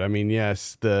with it. I mean,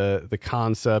 yes, the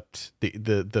concept,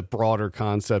 the broader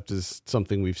concept is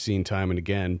something we've seen time and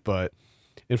again. But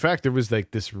in fact, there was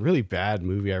like this really bad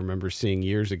movie I remember seeing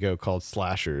years ago called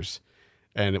Slashers.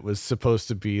 And it was supposed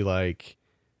to be like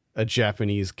a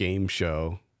Japanese game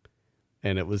show.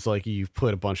 And it was like you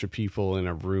put a bunch of people in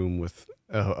a room with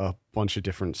a bunch of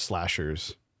different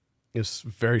slashers. It's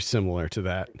very similar to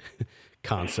that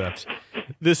concept.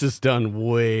 This is done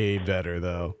way better,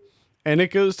 though. And it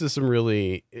goes to some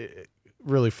really,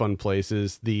 really fun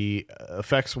places. The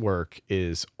effects work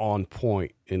is on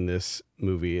point in this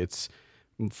movie. It's,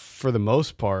 for the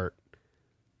most part,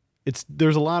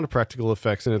 there's a lot of practical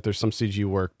effects in it. There's some CG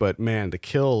work, but man, the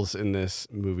kills in this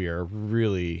movie are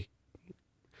really,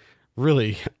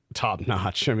 really top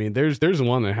notch. I mean, there's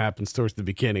one that happens towards the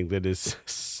beginning that is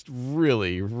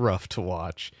really rough to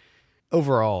watch.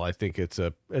 Overall, I think it's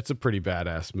a pretty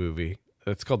badass movie.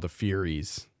 It's called The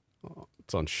Furies.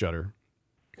 It's on Shudder.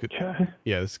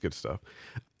 Yeah, this is good stuff.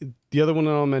 The other one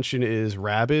that I'll mention is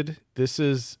Rabid. This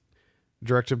is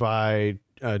directed by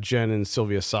Jen and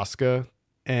Sylvia Saska,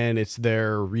 and it's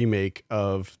their remake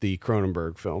of the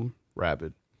Cronenberg film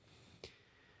Rabid.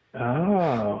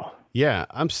 Oh. Yeah,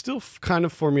 I'm still kind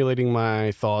of formulating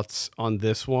my thoughts on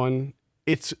this one.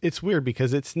 It's weird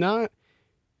because it's not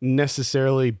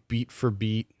necessarily beat for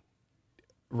beat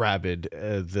Rabid,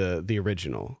 the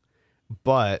original,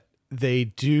 but they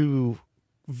do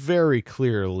very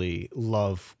clearly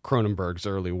love Cronenberg's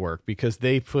early work because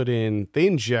they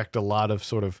inject a lot of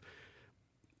sort of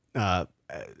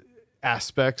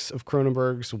aspects of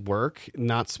Cronenberg's work,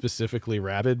 not specifically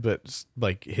Rabid, but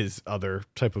like his other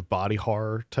type of body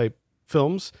horror type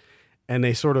films, and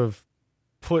they sort of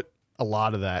put a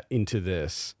lot of that into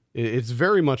this. It's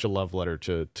very much a love letter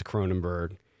to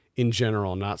Cronenberg in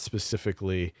general, not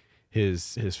specifically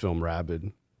his film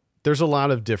Rabid. There's a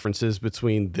lot of differences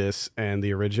between this and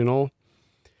the original.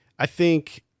 I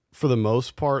think for the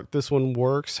most part, this one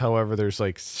works. However, there's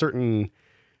like certain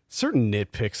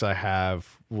nitpicks I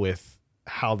have with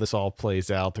how this all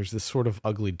plays out. There's this sort of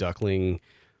ugly duckling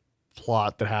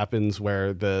plot that happens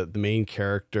where the main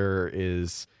character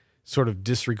is sort of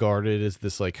disregarded as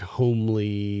this like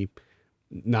homely,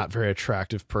 not very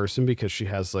attractive person because she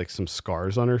has like some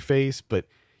scars on her face, but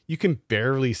you can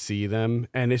barely see them,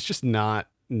 and it's just not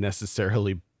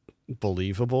necessarily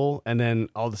believable. And then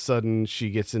all of a sudden she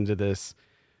gets into this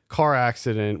car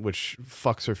accident, which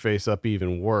fucks her face up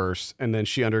even worse. And then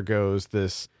she undergoes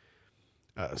this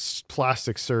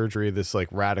plastic surgery, this like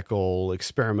radical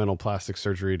experimental plastic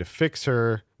surgery to fix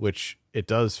her, which it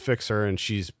does fix her. And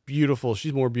she's beautiful.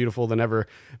 She's more beautiful than ever.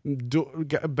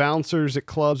 Bouncers at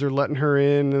clubs are letting her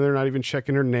in and they're not even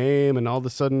checking her name. And all of a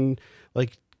sudden,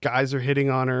 like, guys are hitting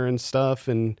on her and stuff.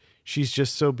 And she's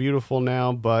just so beautiful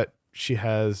now, but she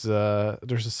has,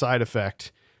 there's a side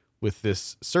effect with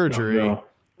this surgery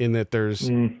in that there's,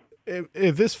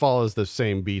 if this follows the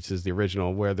same beats as the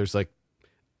original, where there's like,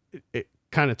 it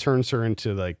kind of turns her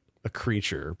into like a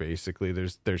creature. Basically,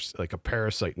 there's like a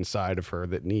parasite inside of her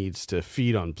that needs to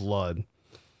feed on blood,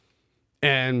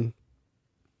 and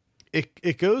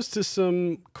it goes to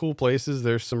some cool places.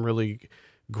 There's some really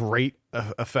great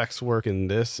effects work in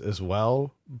this as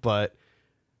well, but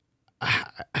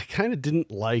I kind of didn't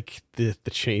like the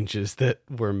changes that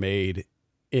were made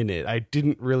in it.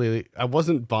 I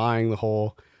wasn't buying the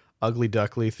whole ugly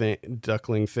duckling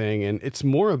thing, and it's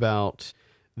more about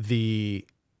the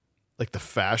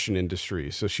fashion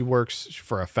industry. So she works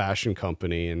for a fashion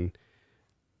company, and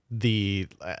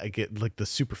I get like the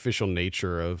superficial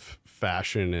nature of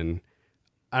fashion, and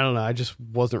I don't know, I just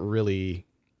wasn't really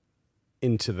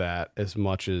into that as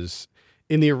much as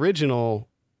in the original.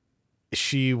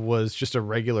 She was just a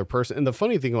regular person. And the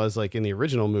funny thing was, like, in the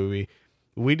original movie,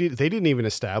 they didn't even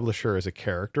establish her as a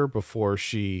character before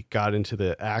she got into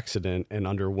the accident and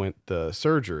underwent the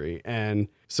surgery. And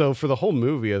so for the whole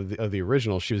movie of the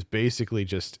original, she was basically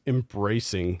just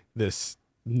embracing this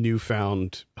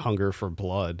newfound hunger for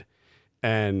blood.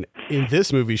 And in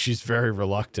this movie, she's very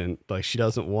reluctant. Like, she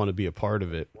doesn't want to be a part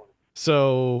of it.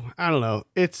 So I don't know.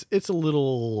 It's a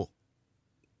little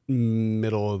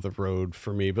middle of the road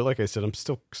for me, but like I said, I'm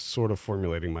still sort of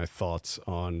formulating my thoughts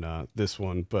on this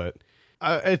one. But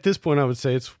at this point, I would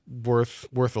say it's worth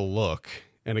a look.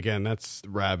 And again, that's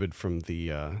Rabid from the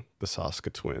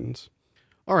Soska twins.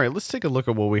 All right, let's take a look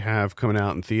at what we have coming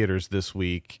out in theaters this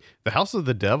week. The House of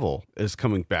the Devil is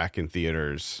coming back in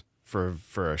theaters for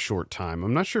a short time.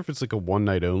 I'm not sure if it's like a one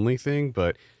night only thing,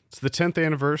 but it's the 10th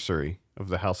anniversary of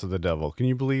the House of the Devil. Can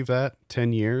you believe that?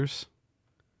 10 years?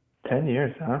 10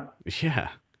 years, huh? Yeah.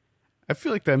 I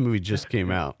feel like that movie just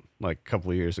came out like a couple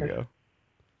of years ago.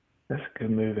 That's a good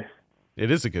movie.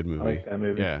 It is a good movie. I like that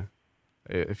movie. Yeah.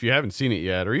 If you haven't seen it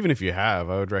yet, or even if you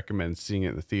have, I would recommend seeing it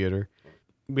in the theater.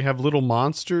 We have Little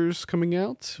Monsters coming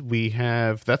out.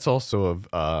 That's also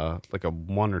like a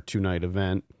 1 or 2 night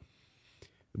event.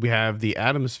 We have The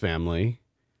Addams Family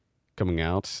coming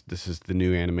out. This is the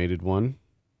new animated one.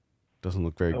 Doesn't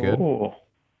look very good. Oh.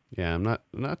 Yeah, I'm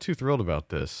not too thrilled about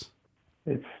this.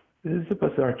 This is a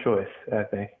bizarre choice, I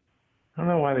think. I don't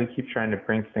know why they keep trying to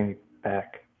bring things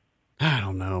back. I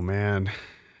don't know, man.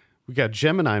 We got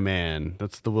Gemini Man.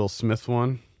 That's the Will Smith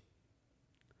one.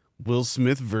 Will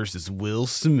Smith versus Will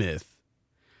Smith.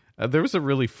 There was a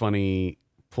really funny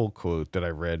pull quote that I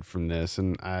read from this,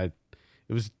 and it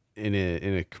was in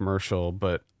a commercial,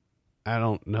 but I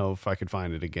don't know if I could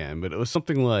find it again, but it was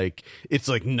something like, it's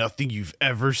like nothing you've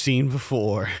ever seen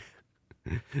before.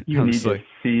 You need to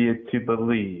see it to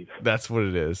believe. That's what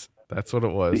it is. That's what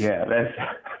it was. Yeah,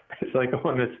 it's like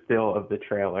on the still of the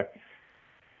trailer.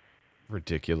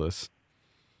 Ridiculous.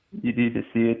 You need to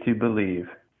see it to believe.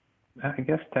 I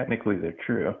guess technically they're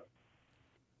true.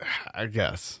 I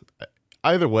guess.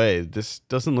 Either way, this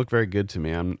doesn't look very good to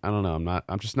me. I don't know.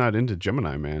 I'm just not into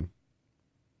Gemini Man.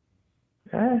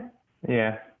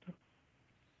 Yeah.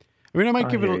 I mean, I might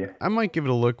give it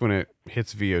a look when it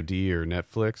hits VOD or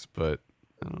Netflix, but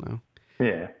I don't know.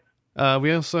 Yeah.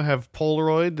 We also have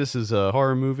Polaroid. This is a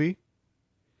horror movie.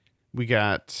 We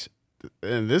got,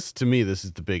 and this to me, this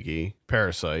is the biggie.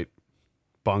 Parasite.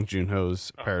 Bong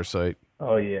Joon-ho's Parasite.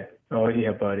 Oh yeah,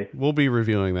 buddy. We'll be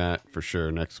reviewing that for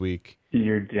sure next week.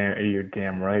 You're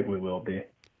damn right we will be.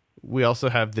 We also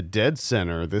have The Dead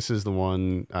Center. This is the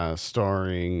one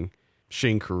starring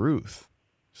Shane Carruth.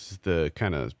 This is the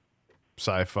kind of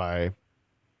sci-fi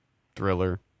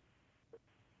thriller.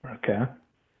 Okay.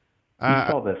 You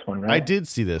saw this one, right? I did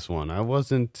see this one. I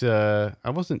wasn't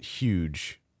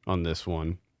huge on this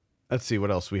one. Let's see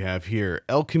what else we have here.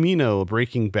 El Camino, a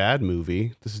Breaking Bad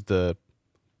movie. This is the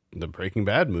Breaking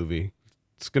Bad movie.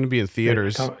 It's going to be in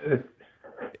theaters.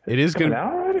 It is going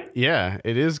to. Yeah,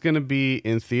 it is going to be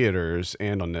in theaters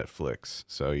and on Netflix.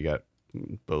 So you got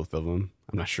both of them.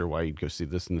 I'm not sure why you'd go see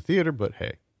this in the theater, but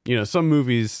hey, some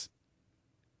movies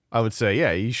I would say,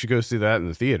 yeah, you should go see that in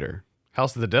the theater.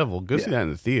 House of the Devil, go see that in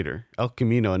the theater. El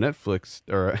Camino, a Netflix,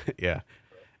 or yeah,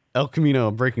 El Camino,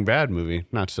 a Breaking Bad movie.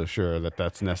 Not so sure that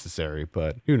that's necessary,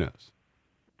 but who knows?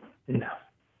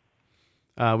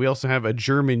 No. We also have A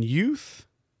German Youth,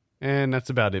 and that's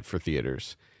about it for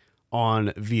theaters. On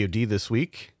VOD this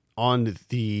week, on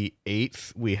the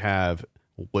 8th, we have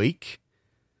Wake.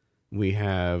 We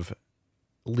have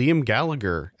Liam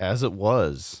Gallagher, As It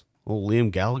Was. Old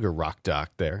Liam Gallagher rock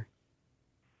doc there.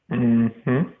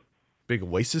 Mm-hmm. Big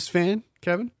Oasis fan,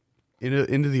 Kevin?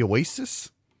 Into the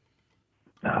Oasis?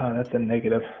 That's a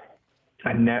negative.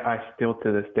 I still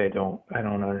to this day don't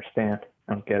understand.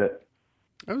 I don't get it.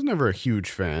 I was never a huge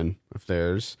fan of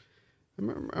theirs. I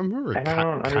remember And I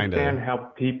don't understand how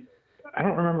people. I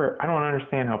don't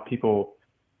understand how people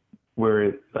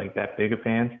were like that big of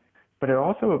fans. But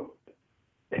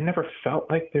it never felt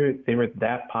like they were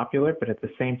that popular. But at the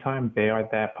same time, they are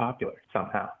that popular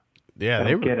somehow. Yeah,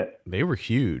 get it. They were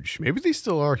huge. Maybe they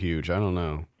still are huge. I don't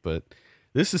know. But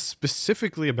this is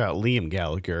specifically about Liam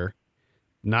Gallagher,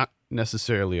 not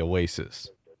necessarily Oasis.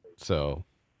 So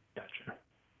Gotcha.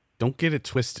 Don't get it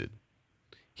twisted.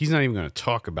 He's not even going to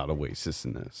talk about Oasis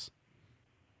in this.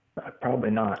 Probably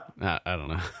not. I don't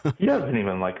know. He doesn't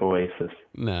even like Oasis.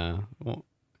 No. Well,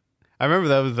 I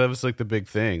remember that was like the big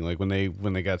thing. Like when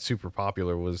they got super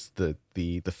popular was the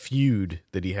feud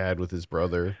that he had with his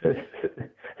brother.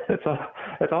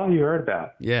 That's all you heard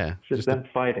about. Yeah, just them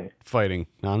fighting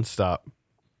nonstop.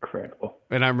 Incredible.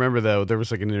 And I remember though there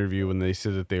was like an interview when they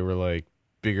said that they were like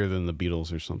bigger than the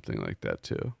Beatles or something like that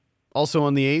too. Also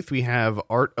on the 8th we have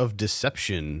Art of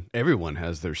Deception. Everyone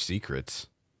has their secrets.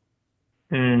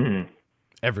 Mm-hmm.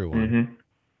 Everyone. Mm-hmm.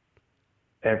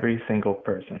 Every single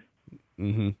person.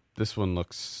 Mm-hmm. This one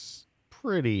looks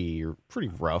pretty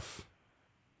rough.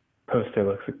 Poster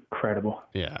looks incredible.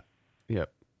 Yeah.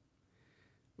 Yep.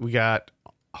 We got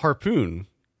Harpoon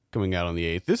coming out on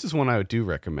the 8th. This is one I do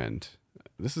recommend.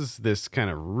 This is this kind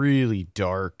of really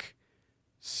dark,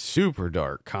 super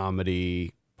dark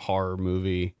comedy horror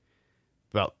movie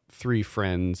about 3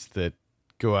 friends that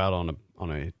go out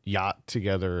on a yacht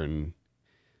together, and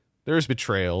there's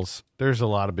betrayals. There's a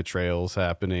lot of betrayals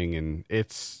happening, and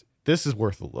this is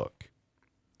worth a look.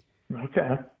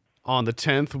 Okay. On the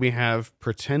 10th, we have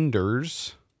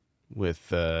Pretenders with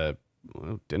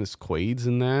Dennis Quaid's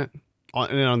in that.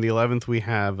 And then on the 11th, we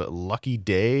have Lucky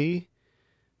Day.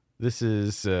 This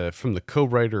is from the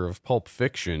co-writer of Pulp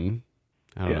Fiction.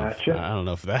 I don't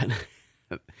know if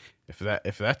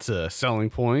that's a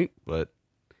selling point, but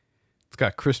it's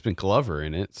got Crispin Glover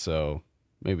in it, so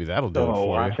maybe that'll do it for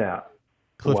watch you. Out.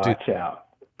 Watch out.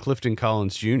 Clifton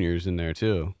Collins Jr. is in there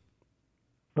too.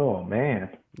 Oh man.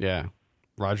 Yeah.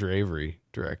 Roger Avery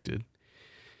directed.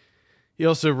 He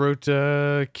also wrote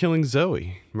Killing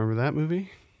Zoe. Remember that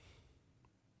movie?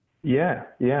 Yeah.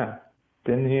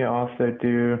 Didn't he also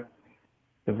do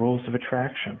The Rules of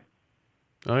Attraction?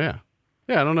 Oh yeah.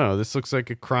 Yeah, I don't know. This looks like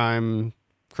a crime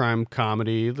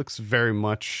comedy. It looks very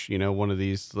much, one of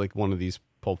these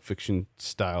Pulp Fiction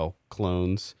style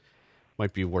clones.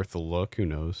 Might be worth a look, who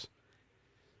knows.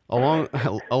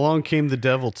 Along Came the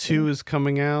Devil 2 is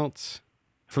coming out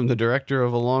from the director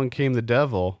of Along Came the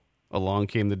Devil. Along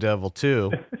Came the Devil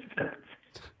 2.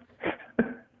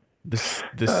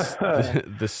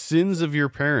 The sins of your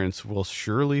parents will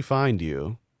surely find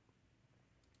you.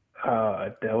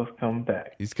 Devil's coming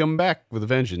back. He's coming back with a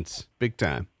vengeance. Big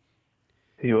time.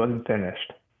 He wasn't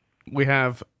finished. We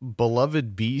have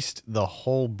Beloved Beast, the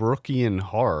Holbrookian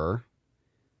Horror.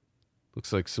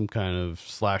 Looks like some kind of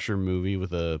slasher movie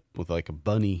with like a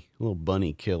little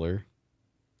bunny killer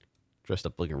dressed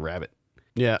up like a rabbit.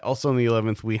 Yeah. Also on the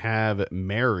 11th, we have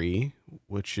Mary,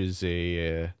 which is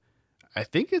I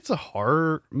think it's a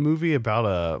horror movie about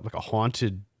a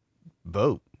haunted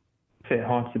boat. Is it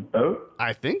haunted boat?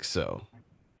 I think so.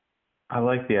 I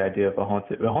like the idea of a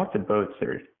haunted boat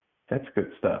series. That's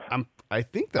good stuff. I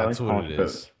think that's what it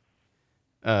is.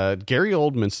 Boats. Gary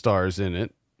Oldman stars in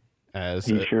it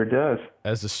he sure does.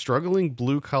 As a struggling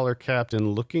blue-collar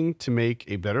captain looking to make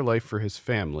a better life for his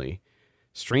family.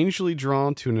 Strangely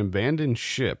drawn to an abandoned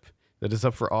ship that is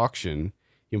up for auction,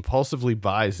 he impulsively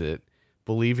buys it,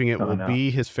 believing it will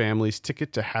be his family's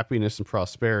ticket to happiness and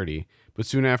prosperity. But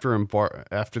soon after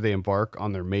they embark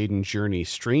on their maiden journey,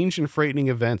 strange and frightening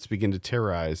events begin to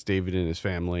terrorize David and his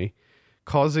family,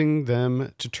 causing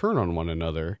them to turn on one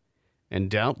another and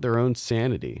doubt their own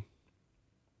sanity.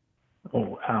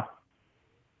 Oh, wow.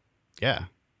 Yeah.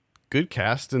 Good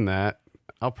cast in that.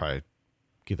 I'll probably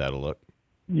give that a look.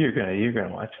 You're gonna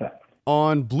watch that.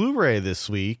 On Blu-ray this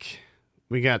week,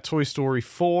 we got Toy Story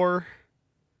 4.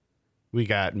 We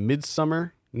got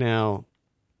Midsommar. Now,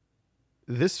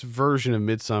 this version of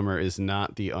Midsommar is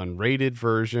not the unrated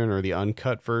version or the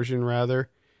uncut version, rather.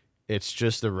 It's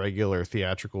just the regular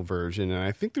theatrical version. And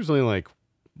I think there's only like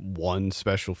one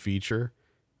special feature.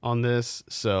 on this,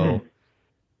 so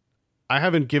I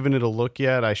haven't given it a look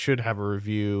yet. I should have a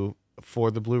review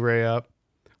for the Blu-ray up.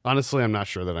 Honestly, I'm not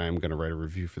sure that I am going to write a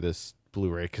review for this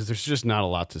Blu-ray because there's just not a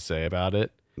lot to say about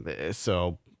it.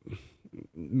 So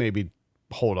maybe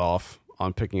hold off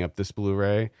on picking up this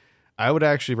Blu-ray. I would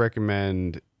actually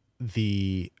recommend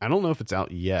I don't know if it's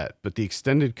out yet, but the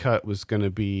extended cut was going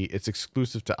to be, it's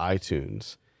exclusive to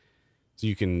iTunes. So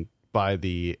you can buy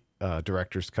the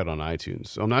director's cut on iTunes.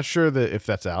 So I'm not sure that if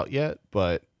that's out yet,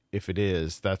 but if it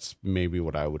is, that's maybe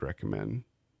what I would recommend.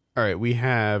 All right, we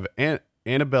have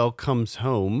Annabelle Comes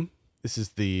Home. This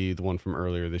is the one from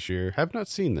earlier this year. Have not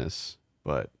seen this,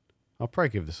 but I'll probably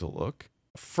give this a look.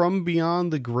 From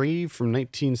Beyond the Grave from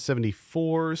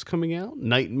 1974 is coming out.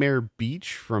 Nightmare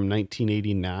Beach from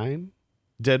 1989.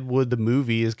 Deadwood the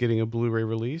movie is getting a Blu-ray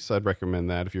release. I'd recommend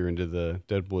that if you're into the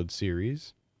Deadwood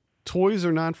series. Toys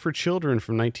Are Not for Children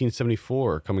from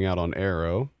 1974 coming out on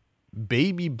Arrow.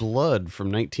 Baby Blood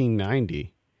from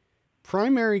 1990.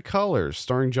 Primary Colors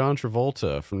starring John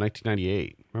Travolta from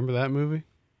 1998. Remember that movie?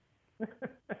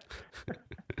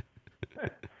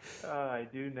 I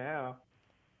do now.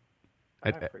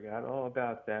 I forgot all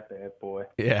about that bad boy.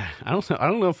 Yeah, I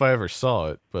don't know if I ever saw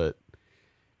it, but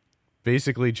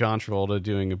basically John Travolta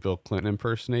doing a Bill Clinton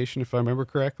impersonation, if I remember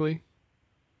correctly.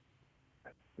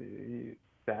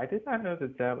 I did not know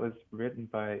that was written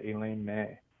by Elaine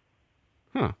May.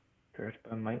 Huh. Directed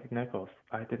by Mike Nichols.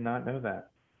 I did not know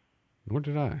that. Nor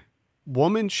did I.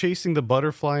 Woman Chasing the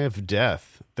Butterfly of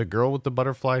Death. The Girl with the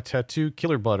Butterfly Tattoo,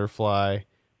 Killer Butterfly.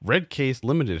 Red Case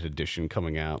Limited Edition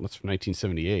coming out. That's from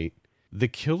 1978. The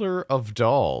Killer of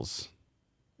Dolls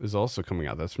is also coming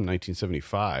out. That's from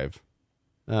 1975.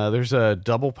 There's a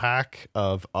double pack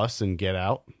of Us and Get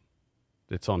Out.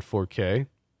 It's on 4K.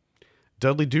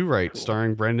 Dudley Do-Right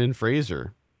starring Brendan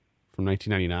Fraser from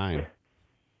 1999.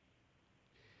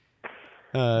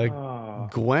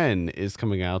 Gwen is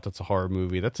coming out. That's a horror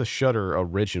movie. That's a Shudder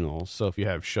original. So if you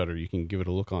have Shudder, you can give it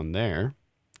a look on there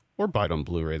or buy it on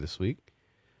Blu-ray this week.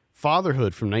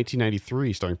 Fatherhood from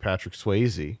 1993 starring Patrick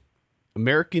Swayze.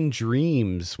 American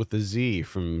Dreams with a Z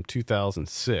from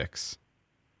 2006.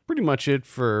 Pretty much it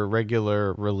for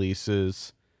regular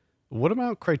releases. What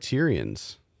about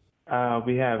Criterion's?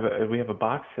 We have a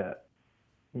box set.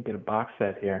 You can get a box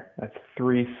set here. That's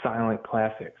 3 silent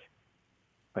classics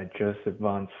by Joseph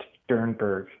von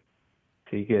Sternberg.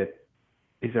 So you get,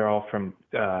 these are all from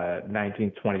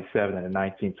 1927 and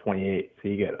 1928. So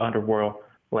you get Underworld,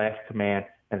 Last Command,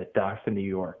 and The Docks of New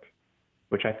York,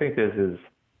 which I think they've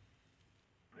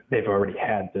already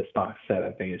had this box set.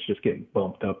 I think it's just getting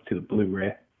bumped up to the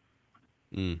Blu-ray.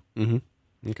 Mm-hmm.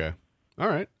 Okay. All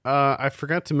right. I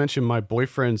forgot to mention My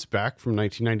Boyfriend's Back from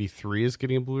 1993 is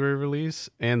getting a Blu-ray release,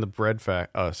 and A Bread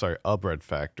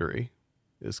Factory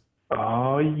is.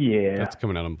 Oh yeah, that's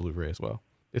coming out on Blu-ray as well.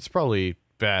 It's probably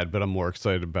bad, but I'm more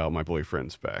excited about My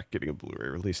Boyfriend's Back getting a Blu-ray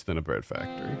release than A Bread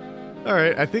Factory. All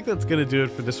right, I think that's going to do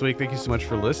it for this week. Thank you so much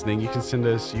for listening. You can send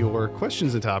us your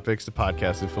questions and topics to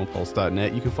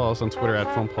podcast@filmpulse.net. You can follow us on Twitter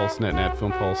 @filmpulsenet and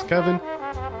 @filmpulsekevin.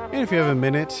 And if you have a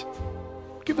minute,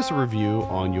 give us a review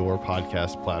on your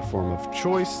podcast platform of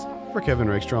choice. For Kevin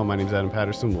Rakestraw, my name's Adam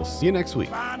Patterson. We'll see you next week.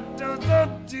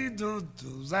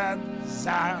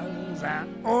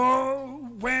 Oh,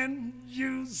 when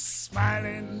you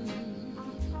smiling,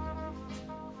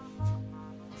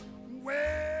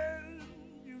 when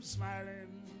you smiling.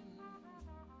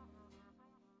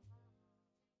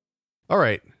 All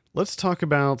right, let's talk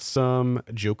about some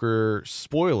Joker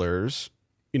spoilers.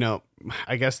 You know,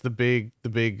 I guess the big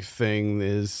thing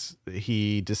is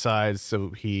he decides, so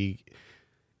he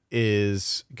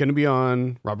is going to be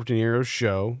on Robert De Niro's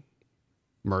show,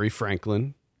 Murray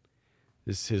Franklin.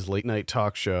 This is his late night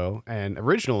talk show. And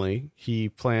originally he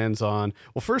plans on,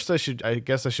 well, first I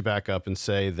guess I should back up and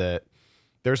say that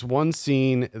there's one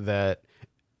scene that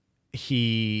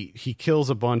he kills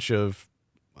a bunch of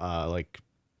like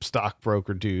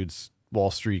stockbroker dudes,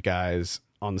 Wall Street guys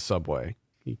on the subway.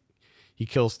 He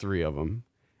kills 3 of them.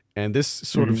 And this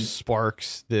sort of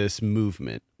sparks this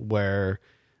movement where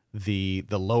the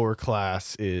lower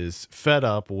class is fed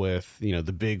up with, you know,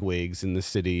 the big wigs in the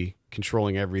city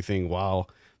controlling everything while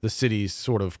the city's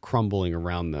sort of crumbling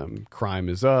around them. Crime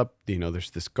is up, you know,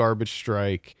 there's this garbage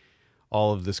strike,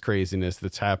 all of this craziness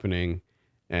that's happening,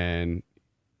 and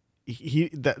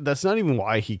that's not even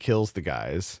why he kills the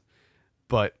guys,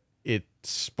 but it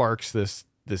sparks this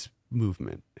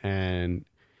movement. And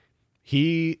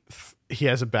he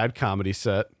has a bad comedy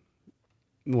set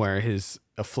where his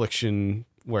affliction,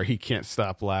 where he can't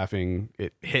stop laughing,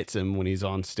 it hits him when he's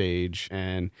on stage,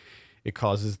 and it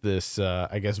causes this,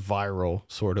 I guess, viral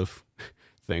sort of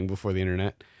thing before the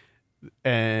internet.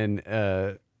 And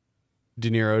De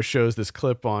Niro shows this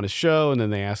clip on his show, and then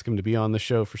they ask him to be on the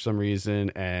show for some reason,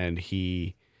 and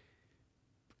his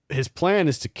plan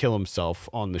is to kill himself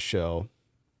on the show.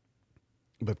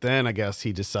 But then I guess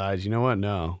he decides, you know what?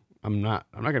 No, I'm not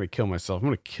going to kill myself. I'm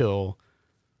going to kill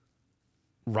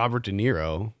Robert De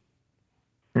Niro.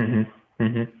 Mm-hmm.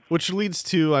 Mm-hmm. Which leads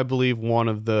to, I believe, one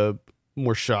of the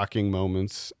more shocking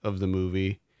moments of the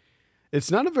movie. It's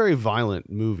not a very violent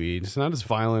movie. It's not as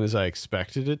violent as I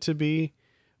expected it to be.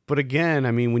 But again,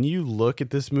 I mean, when you look at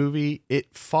this movie,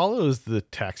 it follows the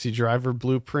Taxi Driver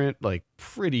blueprint like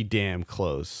pretty damn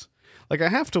close. Like I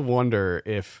have to wonder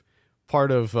if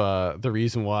part of the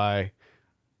reason why,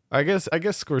 I guess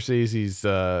Scorsese's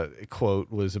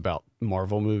quote was about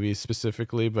Marvel movies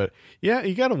specifically, but yeah,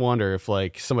 you got to wonder if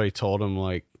like somebody told him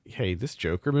like, hey, this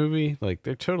Joker movie, like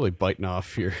they're totally biting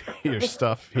off your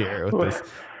stuff here with this.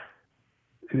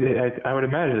 I would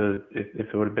imagine if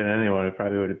it would have been anyone, it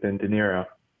probably would have been De Niro.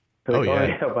 Like, oh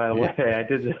yeah. By the way, I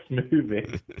did this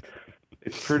movie.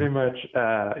 It's pretty much,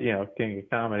 King of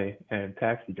Comedy and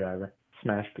Taxi Driver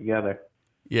smashed together.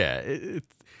 Yeah,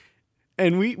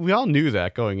 and we all knew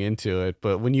that going into it,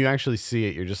 but when you actually see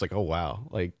it, you're just like, oh wow,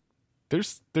 like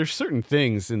there's certain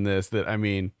things in this that, I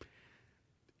mean,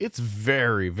 it's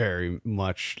very, very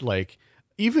much like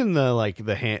even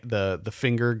the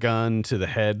finger gun to the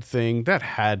head thing that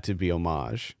had to be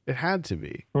homage. It had to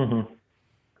be. Mm-hmm.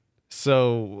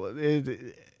 So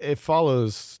it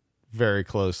follows very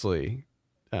closely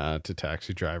to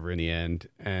Taxi Driver in the end,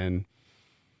 and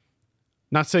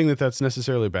not saying that that's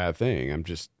necessarily a bad thing. I'm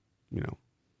just,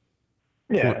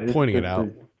 pointing it out.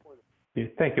 You're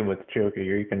thinking with Joker,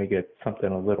 you're going to get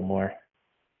something a little more,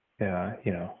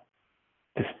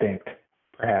 distinct,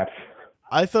 perhaps.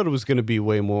 I thought it was going to be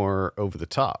way more over the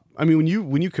top. I mean,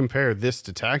 when you compare this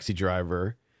to Taxi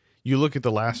Driver, you look at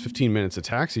the last 15 minutes of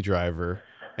Taxi Driver,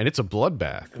 and it's a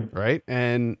bloodbath, right?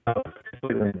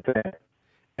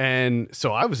 And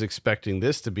so I was expecting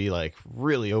this to be like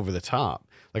really over the top.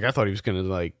 Like I thought he was going to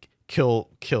like kill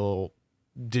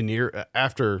De Niro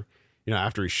after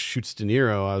he shoots De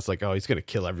Niro. I was like, oh, he's going to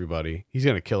kill everybody. He's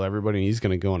going to kill everybody, and he's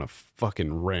going to go on a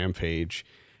fucking rampage.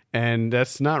 And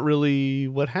that's not really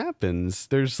what happens.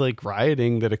 There's like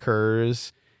rioting that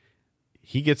occurs.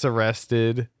 He gets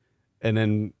arrested, and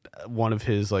then one of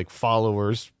his like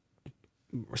followers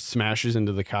smashes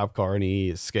into the cop car and he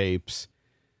escapes.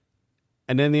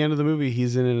 And then at the end of the movie,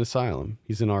 he's in an asylum.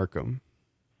 He's in Arkham.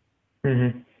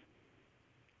 Mm-hmm.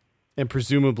 And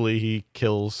presumably he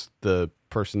kills the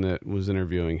person that was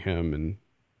interviewing him and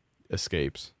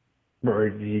escapes. Or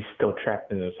he's still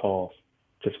trapped in those halls,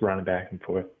 just running back and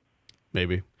forth.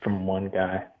 Maybe. From one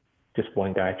guy. Just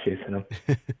one guy chasing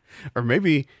him. Or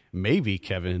maybe,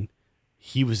 Kevin,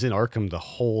 he was in Arkham the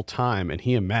whole time and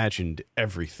he imagined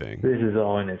everything. This is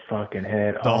all in his fucking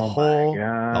head. The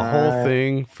whole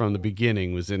thing from the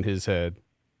beginning was in his head.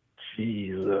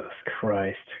 Jesus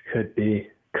Christ. Could be.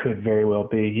 Could very well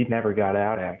be. He never got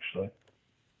out, actually.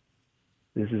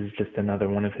 This is just another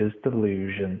one of his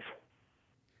delusions.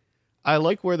 I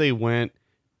like where they went,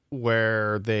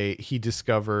 where he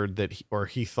discovered that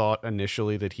he thought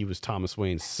initially that he was Thomas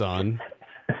Wayne's son.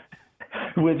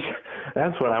 Which,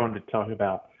 that's what I wanted to talk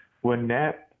about. When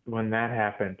that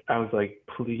happened, I was like,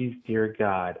 please, dear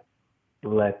God,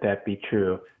 let that be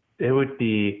true. It would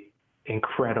be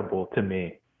incredible to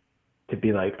me to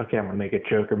be like, okay, I'm going to make a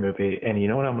Joker movie, and you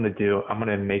know what I'm going to do? I'm going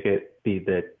to make it be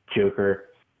that Joker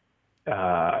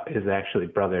is actually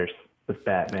brothers with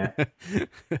Batman.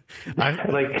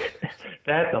 Like,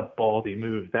 that's a ballsy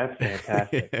move. That's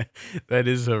fantastic. Yeah, that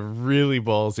is a really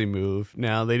ballsy move.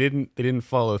 Now they didn't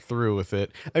follow through with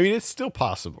it. I mean, it's still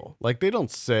possible. Like, they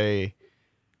don't say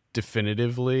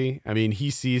definitively. I mean, he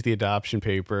sees the adoption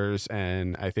papers,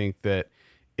 and I think that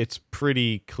it's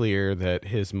pretty clear that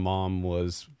his mom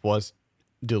was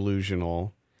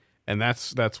delusional, and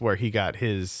that's where he got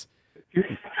his. You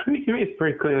mean it's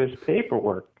pretty clear there's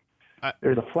paperwork.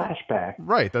 There's a flashback.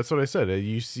 Right, that's what I said.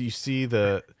 You see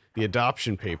the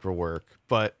adoption paperwork,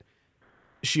 but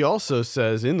she also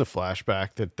says in the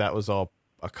flashback that was all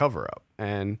a cover-up.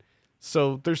 And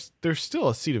so there's still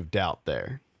a seed of doubt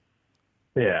there.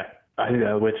 Yeah,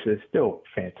 which is still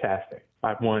fantastic.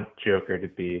 I want Joker to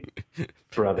be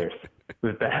brothers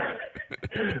with that.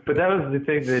 But that was the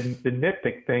thing, the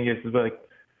nitpick thing is like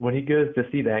when he goes to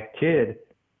see that kid,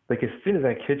 like as soon as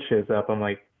that kid shows up, I'm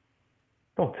like,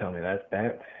 don't tell me that's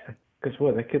Batman. Because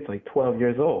what, that kid's like 12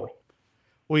 years old.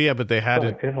 Well, yeah, but they had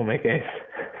It don't make any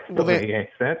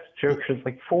sense. Joker's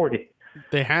like 40.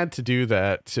 They had to do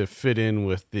that to fit in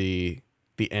with the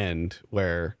end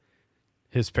where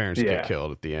his parents get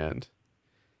killed at the end.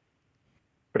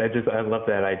 But I love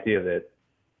that idea that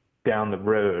down the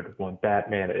road, when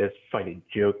Batman is fighting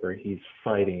Joker, he's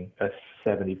fighting a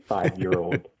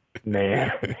 75-year-old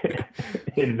man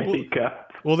in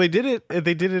makeup. Well, they did it.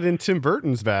 They did it in Tim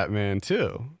Burton's Batman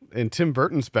too. In Tim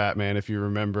Burton's Batman, if you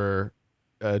remember,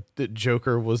 the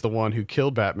Joker was the one who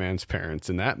killed Batman's parents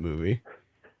in that movie.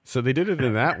 So they did it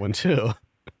in that one too.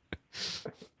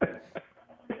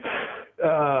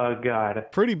 Oh God,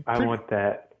 I want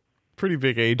that. Pretty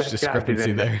big age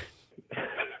discrepancy there.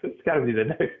 It's got to be the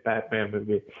next Batman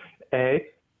movie.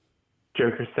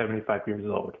 Joker's 75 years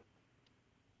old.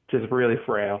 Just really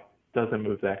frail. Doesn't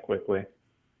move that quickly.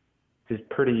 It's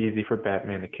pretty easy for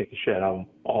Batman to kick the shit out of him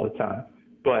all the time.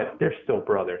 But they're still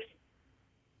brothers.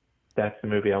 That's the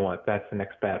movie I want. That's the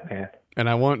next Batman. And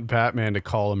I want Batman to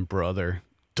call him brother.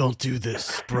 Don't do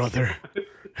this, brother.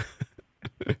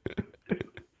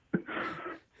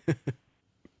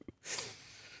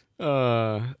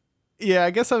 Yeah,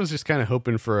 I guess I was just kind of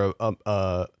hoping for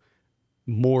a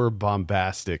more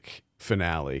bombastic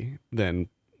finale than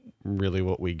really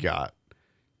what we got.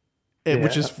 And,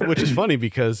 which is funny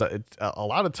because a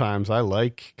lot of times I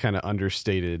like kind of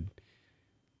understated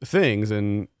things,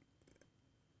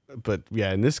 but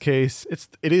yeah, in this case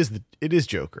it is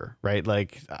Joker, right?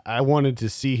 Like I wanted to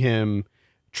see him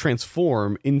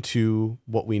transform into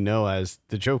what we know as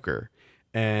the Joker,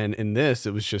 and in this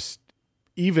it was just,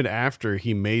 even after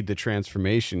he made the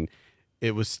transformation,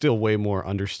 it was still way more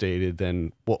understated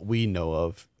than what we know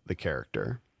of the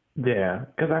character. Yeah,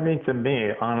 because I mean, to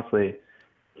me, honestly,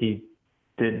 he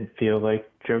didn't feel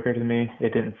like Joker to me.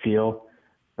 It didn't feel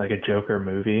like a Joker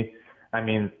movie. I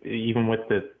mean, even with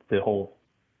the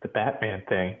Batman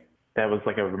thing, that was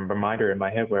like a reminder in my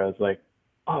head where I was like,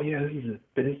 oh yeah,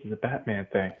 this is a Batman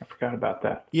thing. I forgot about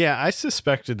that. Yeah, I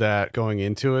suspected that going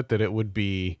into it, that it would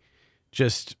be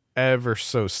just ever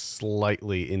so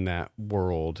slightly in that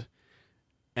world.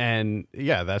 And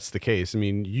yeah, that's the case. I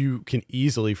mean, you can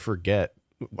easily forget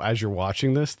as you're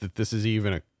watching this that this is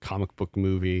even a comic book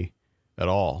movie at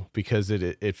all, because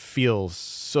it feels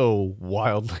so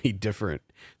wildly different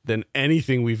than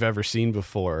anything we've ever seen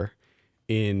before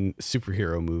in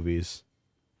superhero movies.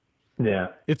 Yeah.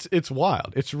 It's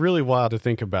wild. It's really wild to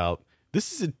think about.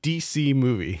 This is a DC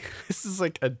movie. This is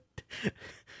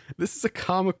a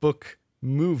comic book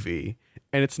movie,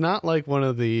 and it's not like one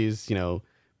of these,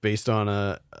 based on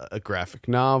a graphic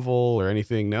novel or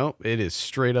anything. No, it is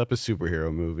straight up a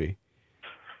superhero movie.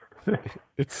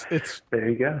 It's there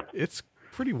you go. It's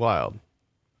pretty wild.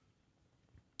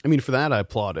 I mean, for that I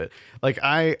applaud it. Like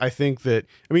I think that,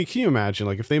 I mean, can you imagine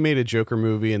like if they made a Joker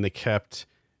movie and they kept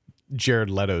Jared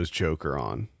Leto's Joker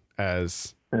on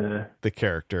as the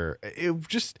character? It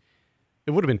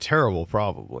would have been terrible,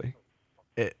 probably.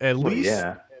 At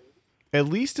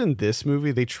least in this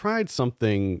movie, they tried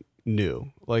something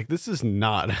new. Like, this is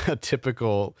not a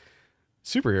typical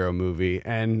superhero movie,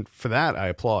 and for that, I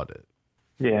applaud it.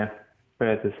 Yeah, but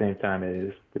at the same time, it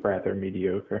is rather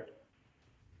mediocre.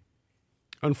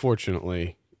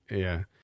 Unfortunately, yeah.